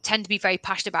things tend to be very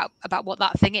passionate about what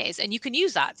that thing is. And you can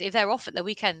use that if they're off at the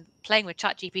weekend playing with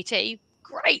ChatGPT.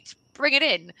 Great, bring it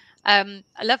in. I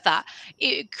love that.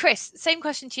 Chris, same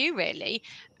question to you, really.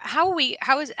 How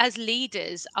as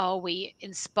leaders are we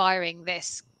inspiring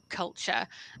this culture,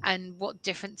 and what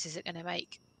difference is it going to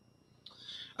make?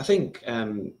 I think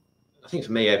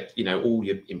for me, you know, all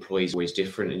your employees are always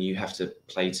different, and you have to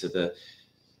play to the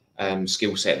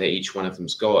skill set that each one of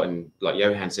them's got. And like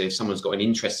Johan said, if someone's got an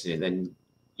interest in it, then,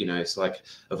 you know, it's like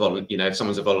you know, if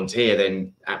someone's a volunteer,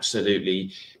 then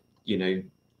absolutely, you know,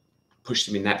 push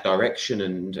them in that direction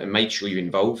and make sure you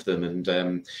involve them.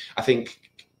 And I think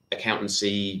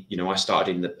accountancy, you know, I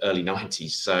started in the early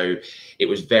 90s, so it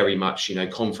was very much, you know,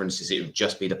 conferences, it would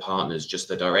just be the partners, just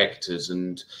the directors.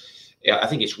 And I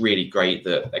think it's really great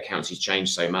that accountancy's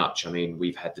changed so much. I mean,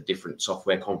 we've had the different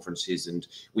software conferences and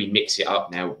we mix it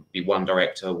up now. It'd be one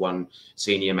director, one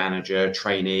senior manager,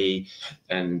 trainee,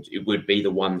 and it would be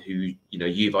the one who, you know,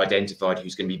 you've identified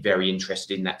who's going to be very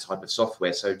interested in that type of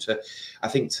software. So I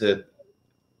think to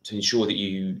ensure that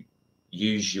you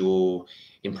use your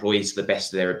employees to the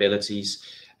best of their abilities.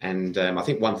 And I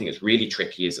think one thing that's really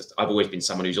tricky is I've always been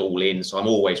someone who's all in. So I'm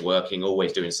always working,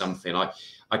 always doing something.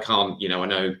 I can't, you know, I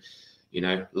know, you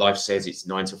know, life says it's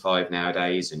 9 to 5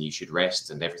 nowadays and you should rest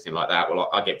and everything like that. Well,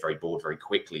 I get very bored very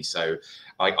quickly. So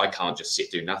I can't just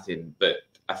sit, do nothing. But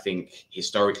I think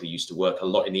historically you used to work a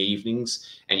lot in the evenings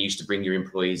and used to bring your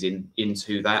employees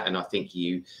into that. And I think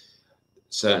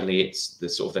certainly it's the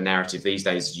sort of the narrative these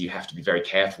days, you have to be very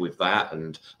careful with that.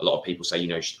 And a lot of people say, you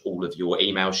know, all of your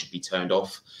emails should be turned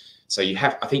off. So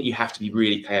I think you have to be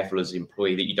really careful as an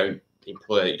employee that you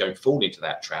don't fall into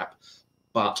that trap.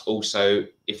 But also,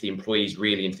 if the employee is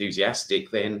really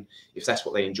enthusiastic, then if that's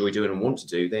what they enjoy doing and want to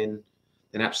do, then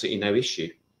absolutely no issue.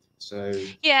 So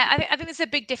yeah, I think there's a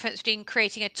big difference between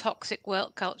creating a toxic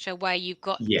work culture where you've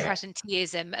got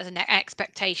presenteeism as an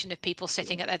expectation of people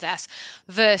sitting at their desk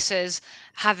versus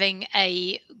having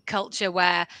a culture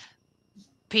where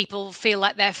people feel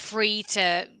like they're free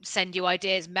to send you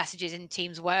ideas, messages in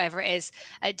Teams, wherever it is,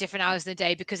 at different hours of the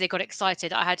day because they got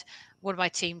excited. I had one of my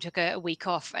team took a week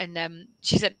off, and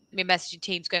she sent me a message in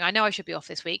Teams going, I know I should be off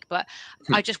this week, but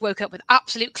I just woke up with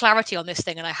absolute clarity on this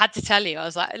thing, and I had to tell you. I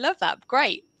was like, I love that.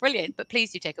 Great. Brilliant. But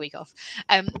please do take a week off.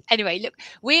 Anyway, look,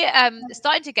 we're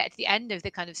starting to get to the end of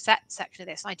the kind of set section of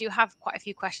this. And I do have quite a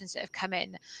few questions that have come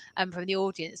in from the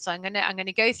audience. So I'm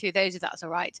gonna go through those if that's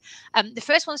all right. The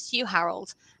first one's to you,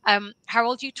 Harold.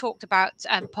 Harold, you talked about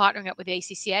partnering up with the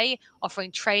ACCA,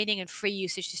 offering training and free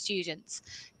usage to students.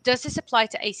 Does this apply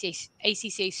to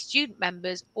ACCA student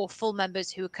members or full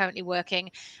members who are currently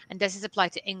working? And does this apply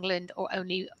to England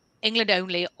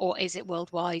only, or is it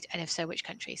worldwide? And if so, which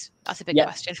countries? That's a big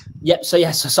question. Yep.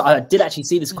 So I did actually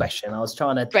see this question. I was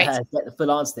trying to get the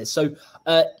full answer to this. So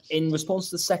in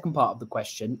response to the second part of the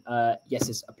question, yes,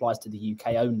 this applies to the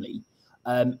UK only.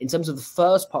 In terms of the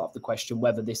first part of the question,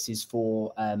 whether this is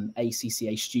for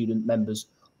ACCA student members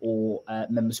or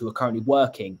members who are currently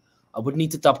working, I would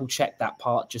need to double check that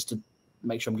part just to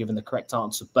make sure I'm giving the correct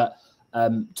answer. But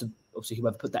to obviously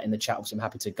whoever put that in the chat, obviously I'm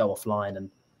happy to go offline and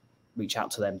reach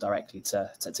out to them directly to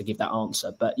give that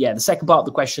answer. But yeah, the second part of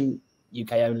the question,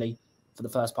 UK only. For the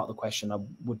first part of the question, I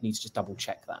would need to just double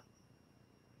check that.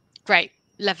 Great.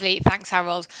 Lovely. Thanks,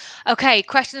 Harold. Okay,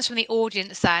 questions from the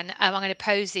audience then. I'm going to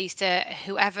pose these to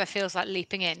whoever feels like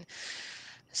leaping in.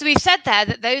 So we've said there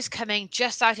that those coming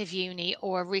just out of uni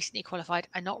or are recently qualified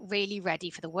are not really ready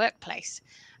for the workplace.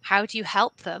 How do you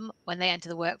help them when they enter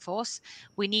the workforce?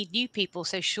 We need new people,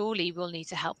 so surely we'll need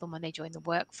to help them when they join the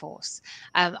workforce.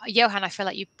 Johan, I feel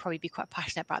like you'd probably be quite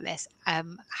passionate about this.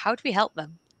 How do we help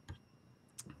them?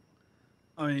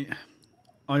 I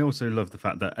I also love the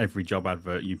fact that every job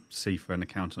advert you see for an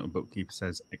accountant or bookkeeper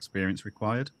says experience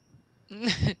required.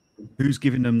 Who's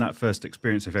giving them that first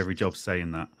experience if every job's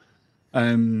saying that?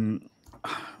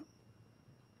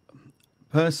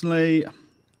 Personally,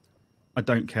 I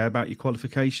don't care about your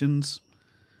qualifications.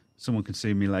 Someone can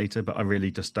sue me later, but I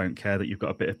really just don't care that you've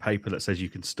got a bit of paper that says you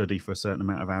can study for a certain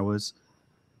amount of hours.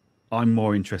 I'm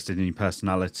more interested in your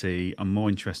personality. I'm more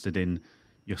interested in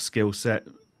your skill set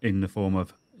in the form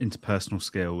of interpersonal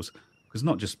skills, because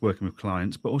not just working with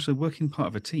clients, but also working part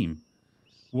of a team.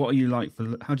 What are you like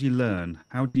how do you learn?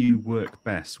 How do you work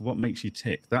best? What makes you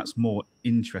tick? That's more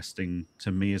interesting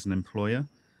to me as an employer.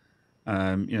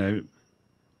 I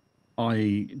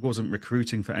wasn't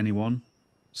recruiting for anyone.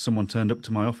 Someone turned up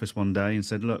to my office one day and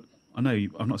said, look, I know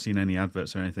I've not seen any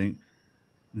adverts or anything.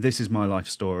 This is my life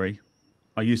story.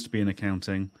 I used to be in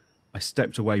accounting. I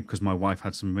stepped away because my wife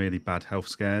had some really bad health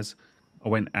scares. I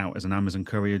went out as an Amazon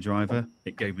courier driver.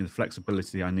 It gave me the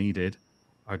flexibility I needed.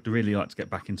 I'd really like to get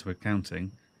back into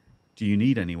accounting. Do you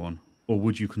need anyone? Or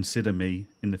would you consider me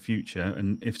in the future?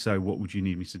 And if so, what would you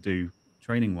need me to do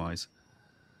training-wise?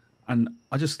 And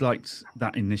I just liked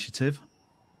that initiative.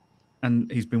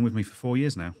 And he's been with me for 4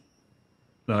 years now.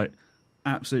 Like,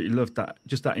 absolutely loved that,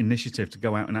 just that initiative to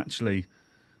go out and actually,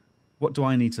 what do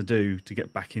I need to do to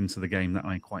get back into the game that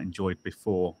I quite enjoyed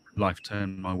before life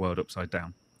turned my world upside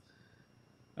down?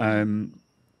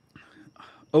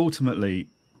 Ultimately,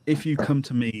 if you come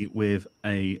to me with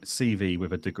a CV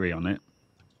with a degree on it,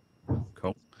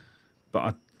 cool. But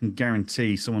I can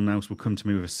guarantee someone else will come to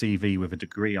me with a CV with a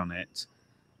degree on it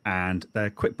and their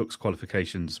QuickBooks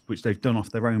qualifications, which they've done off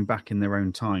their own back in their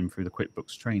own time through the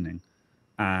QuickBooks training,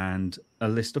 and a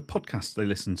list of podcasts they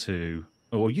listen to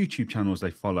or YouTube channels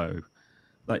they follow.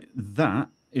 Like, that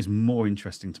is more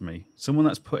interesting to me. Someone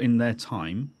that's put in their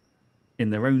time, in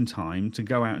their own time, to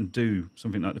go out and do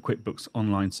something like the QuickBooks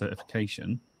online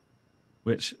certification,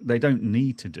 which they don't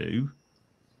need to do,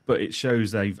 but it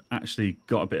shows they've actually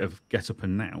got a bit of get up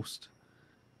and noused.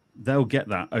 They'll get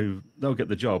that. They'll get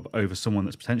the job over someone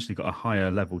that's potentially got a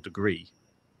higher level degree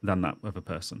than that other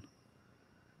person.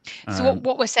 So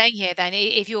what we're saying here then,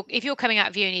 if you're coming out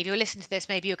of uni, if you're listening to this,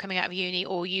 maybe you're coming out of uni,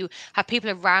 or you have people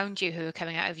around you who are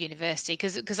coming out of university,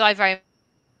 because I very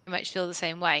much feel the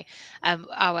same way. One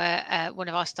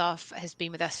of our staff has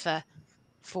been with us for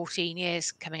 14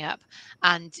 years coming up,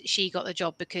 and she got the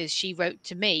job because she wrote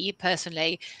to me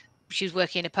personally. She was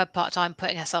working in a pub part-time,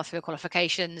 putting herself through her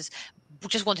qualifications,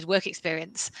 just wanted work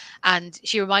experience, and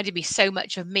she reminded me so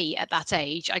much of me at that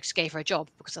age. I just gave her a job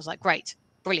because I was like, great,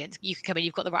 brilliant, you can come in,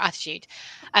 you've got the right attitude.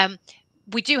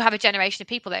 We do have a generation of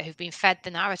people there who've been fed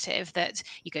the narrative that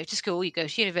you go to school, you go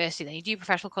to university, then you do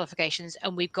professional qualifications,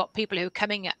 and we've got people who are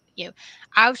coming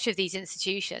out of these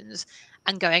institutions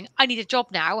and going, I need a job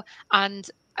now. And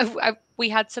we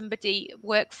had somebody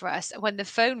work for us, when the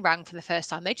phone rang for the first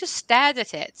time, they just stared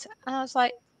at it, and I was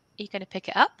like, are you going to pick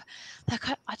it up? Like,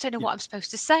 I don't know what I'm supposed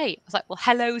to say. I was like, well,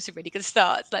 hello's a really good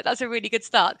start. Like, that's a really good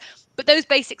start. But those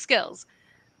basic skills,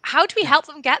 how do we help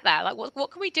them get there? Like,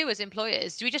 what can we do as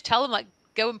employers? Do we just tell them, like,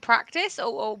 go and practice,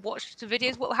 or watch the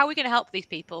videos? How are we going to help these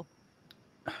people?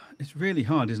 It's really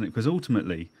hard, isn't it? Because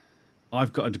ultimately,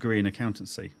 I've got a degree in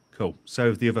accountancy. Cool. So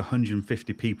have the other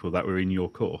 150 people that were in your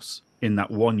course in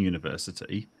that one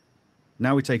university.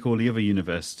 Now we take all the other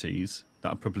universities that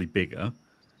are probably bigger.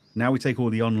 Now we take all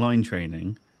the online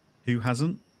training. Who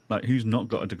hasn't? Like, who's not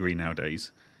got a degree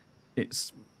nowadays?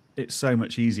 It's so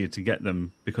much easier to get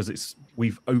them because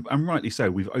and rightly so,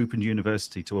 we've opened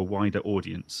university to a wider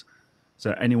audience.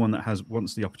 So anyone that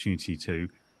wants the opportunity to,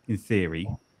 in theory,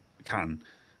 can,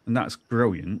 and that's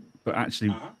brilliant. But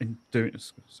actually, in doing,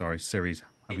 sorry, Siri's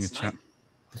having a chat.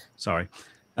 Sorry,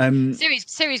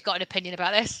 Siri's got an opinion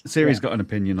about this. Siri's got an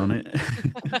opinion on it.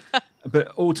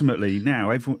 But ultimately, now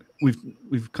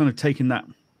we've kind of taken that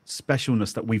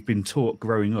specialness that we've been taught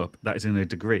growing up, that is in a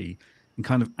degree, and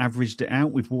kind of averaged it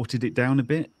out. We've watered it down a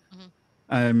bit.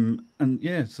 And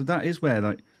yeah, so that is where,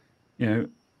 like,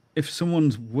 if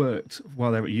someone's worked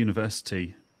while they're at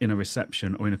university in a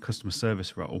reception or in a customer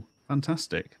service role,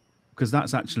 fantastic, because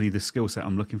that's actually the skill set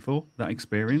I'm looking for, that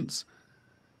experience.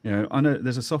 I know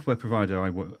there's a software provider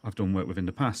I've done work with in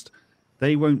the past.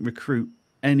 They won't recruit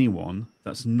anyone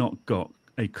that's not got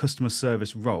a customer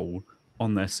service role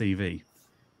on their CV.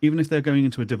 Even if they're going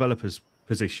into a developer's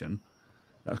position,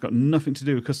 that's got nothing to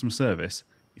do with customer service.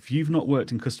 If you've not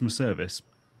worked in customer service,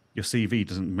 your CV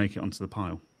doesn't make it onto the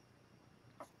pile,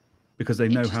 because they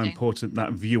know how important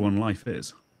that view on life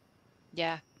is.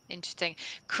 Yeah, interesting.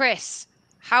 Chris,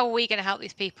 how are we going to help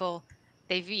these people?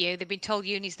 They've been told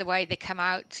uni's the way. They come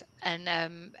out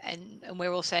and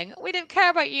we're all saying, we don't care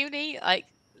about uni. Like,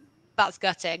 that's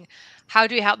gutting. How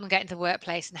do we help them get into the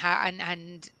workplace, and how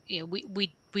and you know,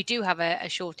 we do have a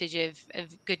shortage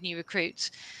of good new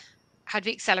recruits. How do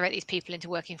we accelerate these people into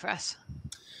working for us?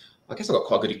 I guess I've got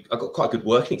quite a good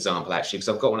working example actually, because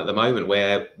I've got one at the moment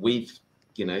where we've,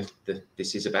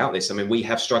 this is about this. I mean, we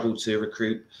have struggled to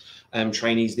recruit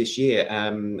trainees this year,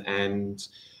 and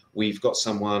we've got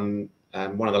someone,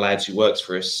 one of the lads who works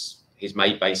for us, his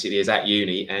mate basically is at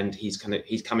uni, and he's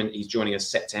joining us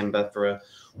September for a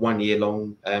 1 year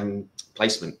long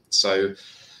placement. So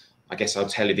I guess I'll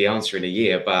tell you the answer in a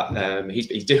year, but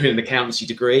he's doing an accountancy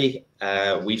degree.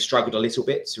 We've struggled a little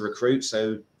bit to recruit,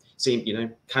 so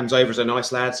comes over as a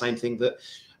nice lad. Same thing that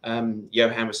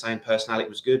Johan was saying, personality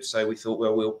was good, so we thought,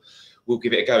 well, we'll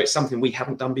give it a go. It's something we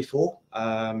haven't done before.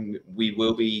 We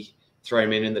will be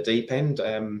throwing him in the deep end.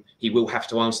 He will have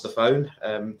to answer the phone.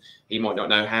 He might not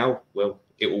know how. Well,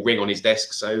 it will ring on his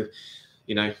desk. So,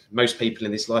 most people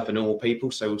in this life are normal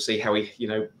people. So we'll see how he,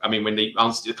 when he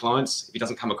answers to the clients, if he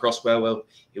doesn't come across well,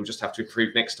 he'll just have to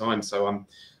improve next time. So I'm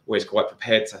always quite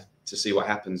prepared to see what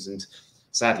happens. And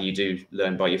sadly, you do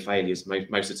learn by your failures.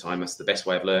 Most of the time, that's the best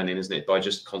way of learning, isn't it? By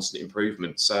just constant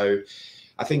improvement. So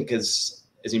I think as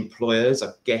employers,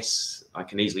 I guess I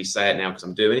can easily say it now because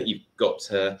I'm doing it. You've got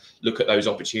to look at those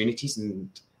opportunities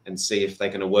and see if they're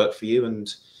going to work for you.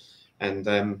 And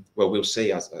well, we'll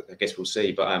see. I guess we'll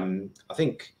see. But I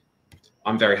think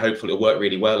I'm very hopeful it'll work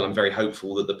really well. I'm very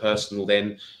hopeful that the person will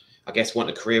then, I guess, want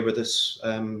a career with us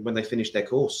when they finish their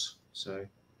course. So.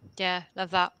 Yeah,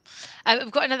 love that.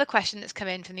 We've got another question that's come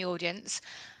in from the audience.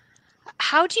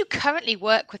 How do you currently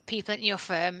work with people in your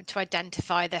firm to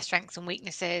identify their strengths and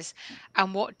weaknesses?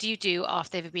 And what do you do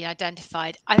after they've been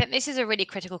identified? I think this is a really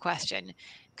critical question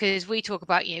because we talk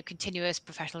about, continuous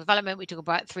professional development. We talk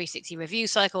about 360 review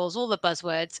cycles, all the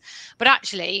buzzwords. But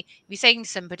actually, if you're saying to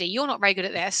somebody, you're not very good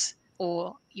at this,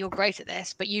 or you're great at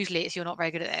this, but usually it's you're not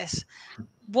very good at this.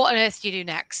 What on earth do you do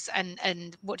next,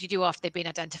 and what do you do after they've been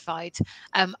identified?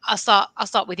 I'll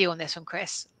start with you on this one,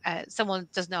 Chris. Someone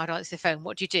doesn't know how to answer the phone.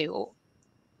 What do you do? Or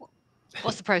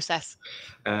what's the process?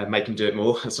 Make them do it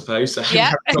more, I suppose.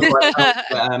 Yeah.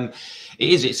 It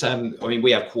is. It's.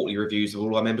 We have quarterly reviews of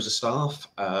all our members of staff,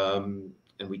 and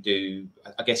we do.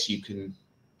 I guess you can.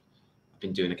 I've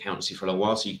been doing accountancy for a long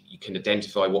while, so you can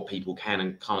identify what people can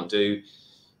and can't do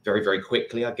very, very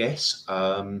quickly, I guess.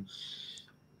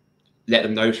 Let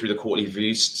them know through the quarterly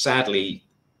reviews. Sadly,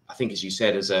 I think, as you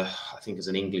said, as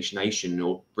an English nation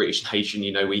or British nation,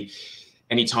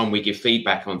 anytime we give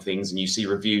feedback on things and you see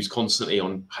reviews constantly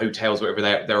on hotels, whatever,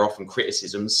 they're often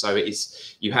criticisms. So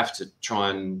you have to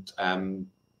try and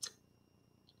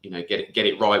get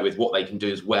it right with what they can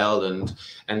do as well, and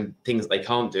things that they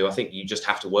can't do. I think you just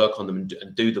have to work on them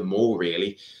and do them more,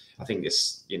 really. I think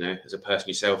it's, as a person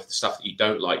yourself, the stuff that you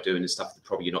don't like doing is stuff that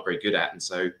probably you're not very good at. And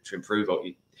so to improve,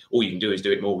 all you can do is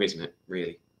do it more, isn't it?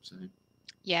 Really. So.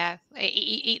 Yeah.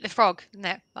 Eat the frog, isn't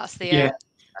it? That's the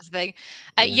that's the thing.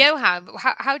 Johan,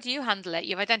 how do you handle it?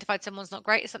 You've identified someone's not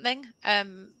great at something.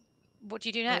 What do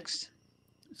you do next?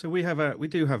 So we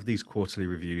do have these quarterly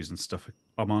reviews and stuff.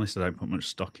 I'm honest, I don't put much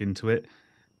stock into it.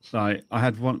 Like, I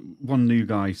had one new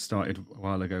guy started a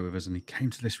while ago with us, and he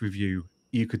came to this review.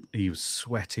 He was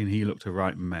sweating. He looked a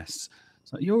right mess.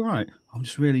 It's like, you're right. I'm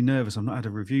just really nervous. I've not had a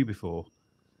review before.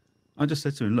 I just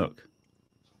said to him, look,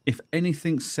 if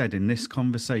anything said in this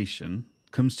conversation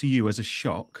comes to you as a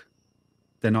shock,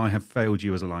 then I have failed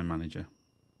you as a line manager.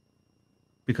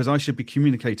 Because I should be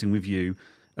communicating with you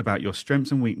about your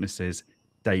strengths and weaknesses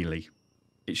daily.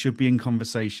 It should be in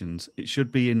conversations. It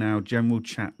should be in our general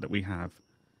chat that we have.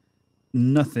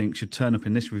 Nothing should turn up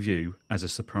in this review as a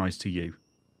surprise to you.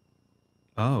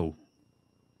 Oh.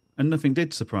 And nothing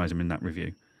did surprise him in that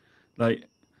review. Like,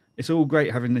 it's all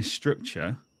great having this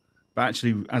structure, but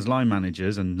actually, as line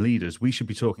managers and leaders, we should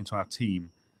be talking to our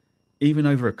team, even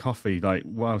over a coffee, like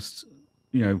whilst,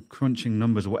 crunching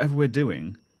numbers or whatever we're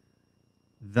doing.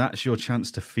 That's your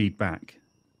chance to feedback.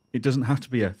 It doesn't have to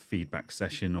be a feedback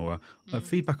session or a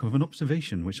feedback of an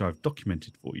observation, which I've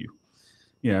documented for you.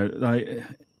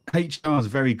 HR is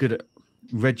very good at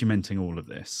regimenting all of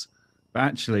this, but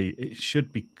actually it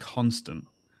should be constant.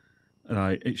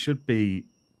 It should be,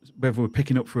 whether we're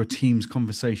picking up for a Teams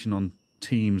conversation on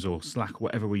Teams or Slack,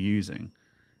 whatever we're using,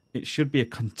 it should be a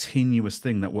continuous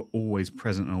thing that we're always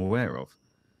present and aware of.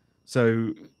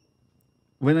 So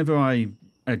whenever I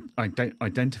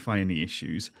identify any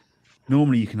issues,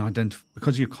 normally you can identify,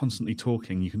 because you're constantly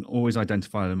talking, you can always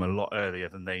identify them a lot earlier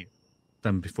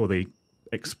than before they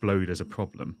explode as a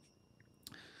problem.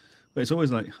 But it's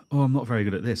always like, oh, I'm not very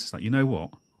good at this. It's like, you know what?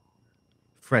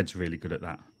 Fred's really good at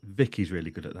that. Vicky's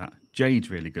really good at that. Jade's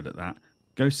really good at that.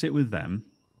 Go sit with them.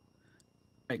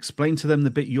 explain to them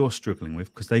the bit you're struggling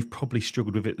with, because they've probably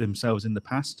struggled with it themselves in the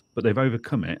past, but they've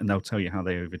overcome it, and they'll tell you how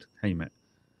they overcame it.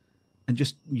 And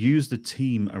just use the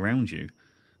team around you.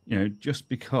 You know, just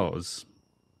because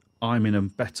I'm in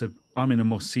a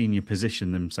more senior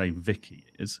position than, say, Vicky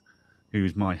is,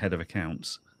 who's my head of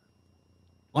accounts.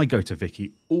 I go to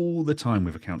Vicky all the time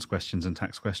with accounts questions and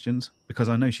tax questions because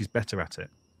I know she's better at it.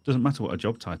 Doesn't matter what her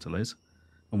job title is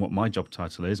and what my job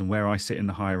title is and where I sit in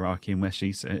the hierarchy and where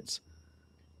she sits.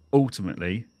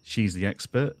 Ultimately, she's the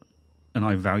expert and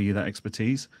I value that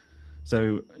expertise.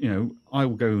 So, you know, I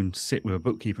will go and sit with a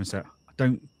bookkeeper and say,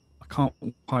 I can't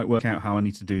quite work out how I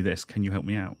need to do this. Can you help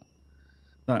me out?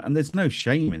 And there's no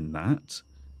shame in that.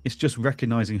 It's just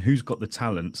recognizing who's got the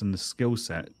talents and the skill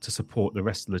set to support the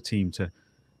rest of the team to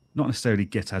not necessarily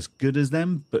get as good as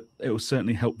them, but it will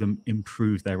certainly help them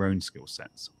improve their own skill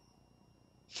sets.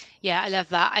 Yeah, I love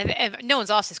that. No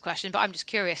one's asked this question, but I'm just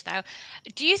curious now.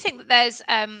 Do you think that there's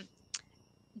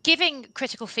giving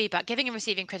critical feedback, giving and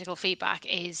receiving critical feedback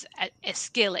is a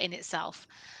skill in itself?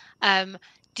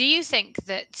 Do you think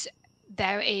that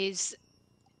there is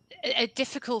a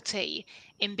difficulty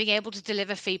in being able to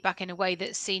deliver feedback in a way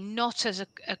that's seen not as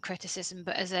a criticism,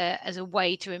 but as a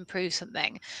way to improve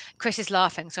something? Chris is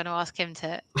laughing, so I'm going to ask him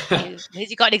to.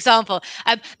 He's got an example,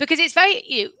 because it's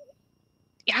very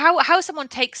how someone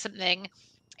takes something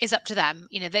is up to them.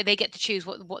 You know, they get to choose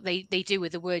what they do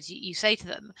with the words you say to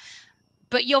them.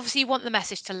 But you obviously want the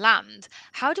message to land.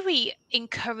 How do we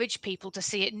encourage people to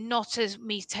see it not as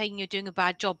me saying you're doing a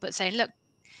bad job, but saying, look,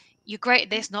 you're great at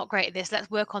this, not great at this. Let's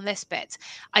work on this bit.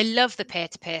 I love the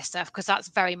peer-to-peer stuff because that's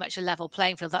very much a level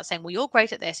playing field. That's saying, well, you're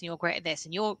great at this and you're great at this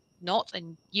and you're not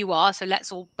and you are. So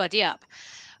let's all buddy up.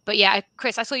 But yeah,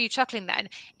 Chris, I saw you chuckling then.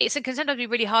 It can sometimes be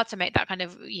really hard to make that kind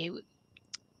of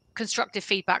constructive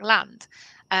feedback land.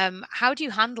 How do you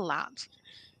handle that?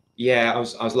 Yeah, I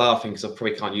was laughing because I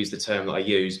probably can't use the term that I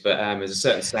use, but there's a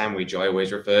certain sandwich I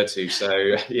always refer to.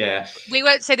 So yeah, we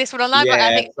won't say this one online, but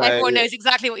I think everyone knows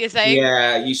exactly what you're saying.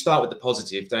 Yeah, you start with the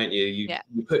positive, don't you? You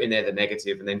put in there the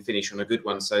negative and then finish on a good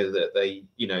one, so that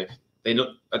they're not.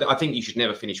 I think you should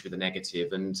never finish with a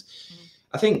negative, and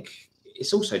I think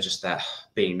it's also just that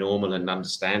being normal and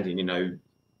understanding. You know,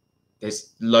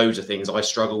 there's loads of things I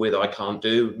struggle with, I can't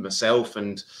do myself,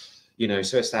 and so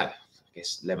it's that, I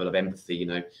guess, level of empathy. You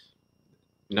know,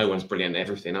 no one's brilliant at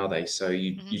everything, are they? So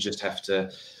you just have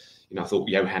to. I thought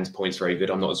Johan's point's very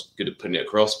good. I'm not as good at putting it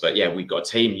across, but yeah, we've got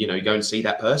a team. You go and see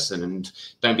that person, and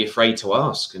don't be afraid to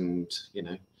ask. And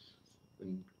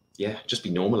just be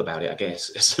normal about it. I guess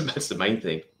that's the main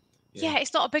thing. Yeah,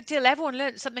 it's not a big deal. Everyone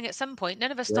learned something at some point.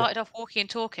 None of us started off walking and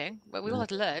talking, but we all had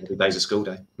to learn. Every day's a school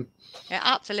day. Yeah,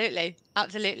 absolutely.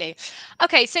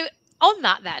 Okay, so on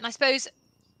that then, I suppose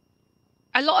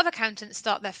a lot of accountants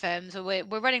start their firms, or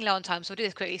we're running low on time, so we'll do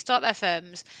this quickly. Start their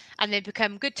firms and they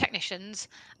become good technicians,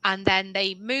 and then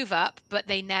they move up, but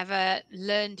they never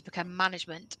learn to become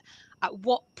management. At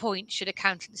what point should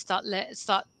accountants start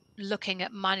looking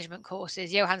at management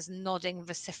courses? Johan's nodding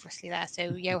vociferously there.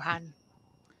 So Johan.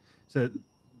 So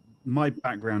my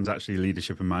background's actually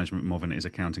leadership and management more than it is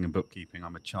accounting and bookkeeping.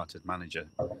 I'm a chartered manager.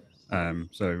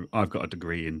 So I've got a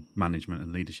degree in management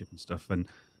and leadership and stuff. And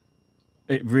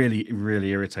it really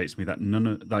irritates me that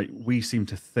we seem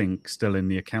to think still in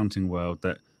the accounting world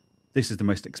that this is the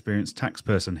most experienced tax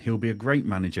person. He'll be a great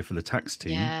manager for the tax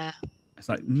team. Yeah. It's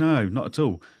like, no, not at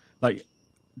all. Like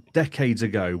decades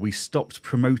ago, we stopped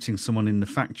promoting someone in the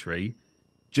factory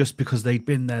just because they'd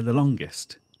been there the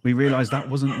longest. We realized that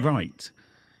wasn't right.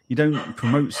 You don't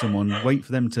promote someone, wait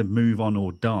for them to move on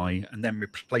or die, and then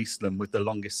replace them with the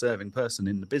longest serving person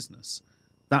in the business.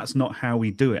 That's not how we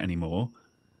do it anymore.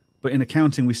 But in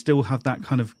accounting, we still have that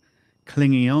kind of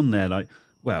clinging on there, like,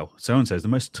 well, so-and-so is the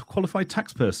most qualified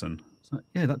tax person. It's like,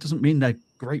 yeah, that doesn't mean they're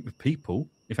great with people.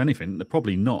 If anything, they're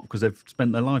probably not, because they've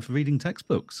spent their life reading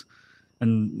textbooks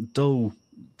and dull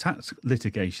tax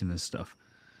litigation and stuff.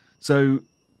 So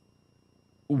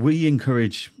we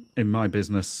encourage, in my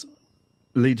business,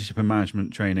 leadership and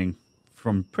management training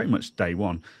from pretty much day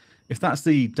one. If that's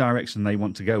the direction they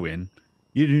want to go in,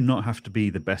 you do not have to be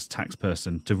the best tax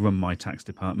person to run my tax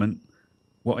department.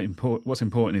 What's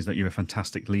important is that you're a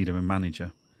fantastic leader and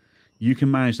manager. You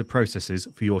can manage the processes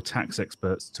for your tax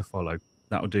experts to follow.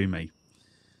 That'll do me.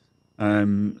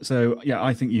 So yeah,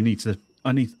 I think we need to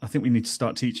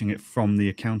start teaching it from the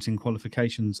accounting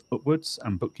qualifications upwards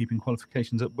and bookkeeping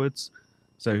qualifications upwards.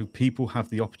 So people have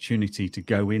the opportunity to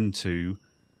go into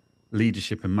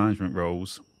leadership and management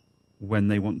roles when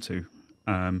they want to.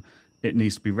 It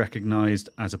needs to be recognized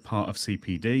as a part of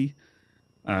CPD.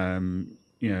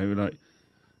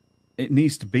 It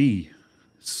needs to be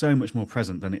so much more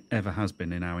present than it ever has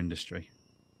been in our industry.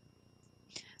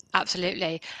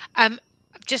 Absolutely.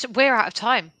 Just we're out of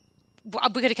time.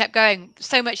 We could have kept going.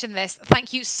 So much in this.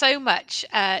 Thank you so much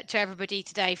to everybody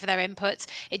today for their inputs.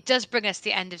 It does bring us to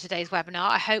the end of today's webinar.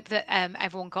 I hope that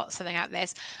everyone got something out of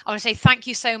this. I want to say thank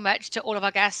you so much to all of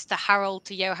our guests, to Harold,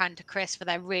 to Johan, to Chris, for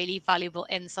their really valuable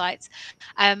insights.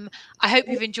 I hope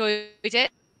you've enjoyed it.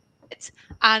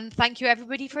 And thank you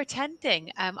everybody for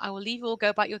attending. I will leave you all, go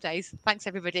about your days. Thanks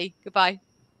everybody. Goodbye.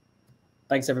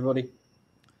 Thanks everybody.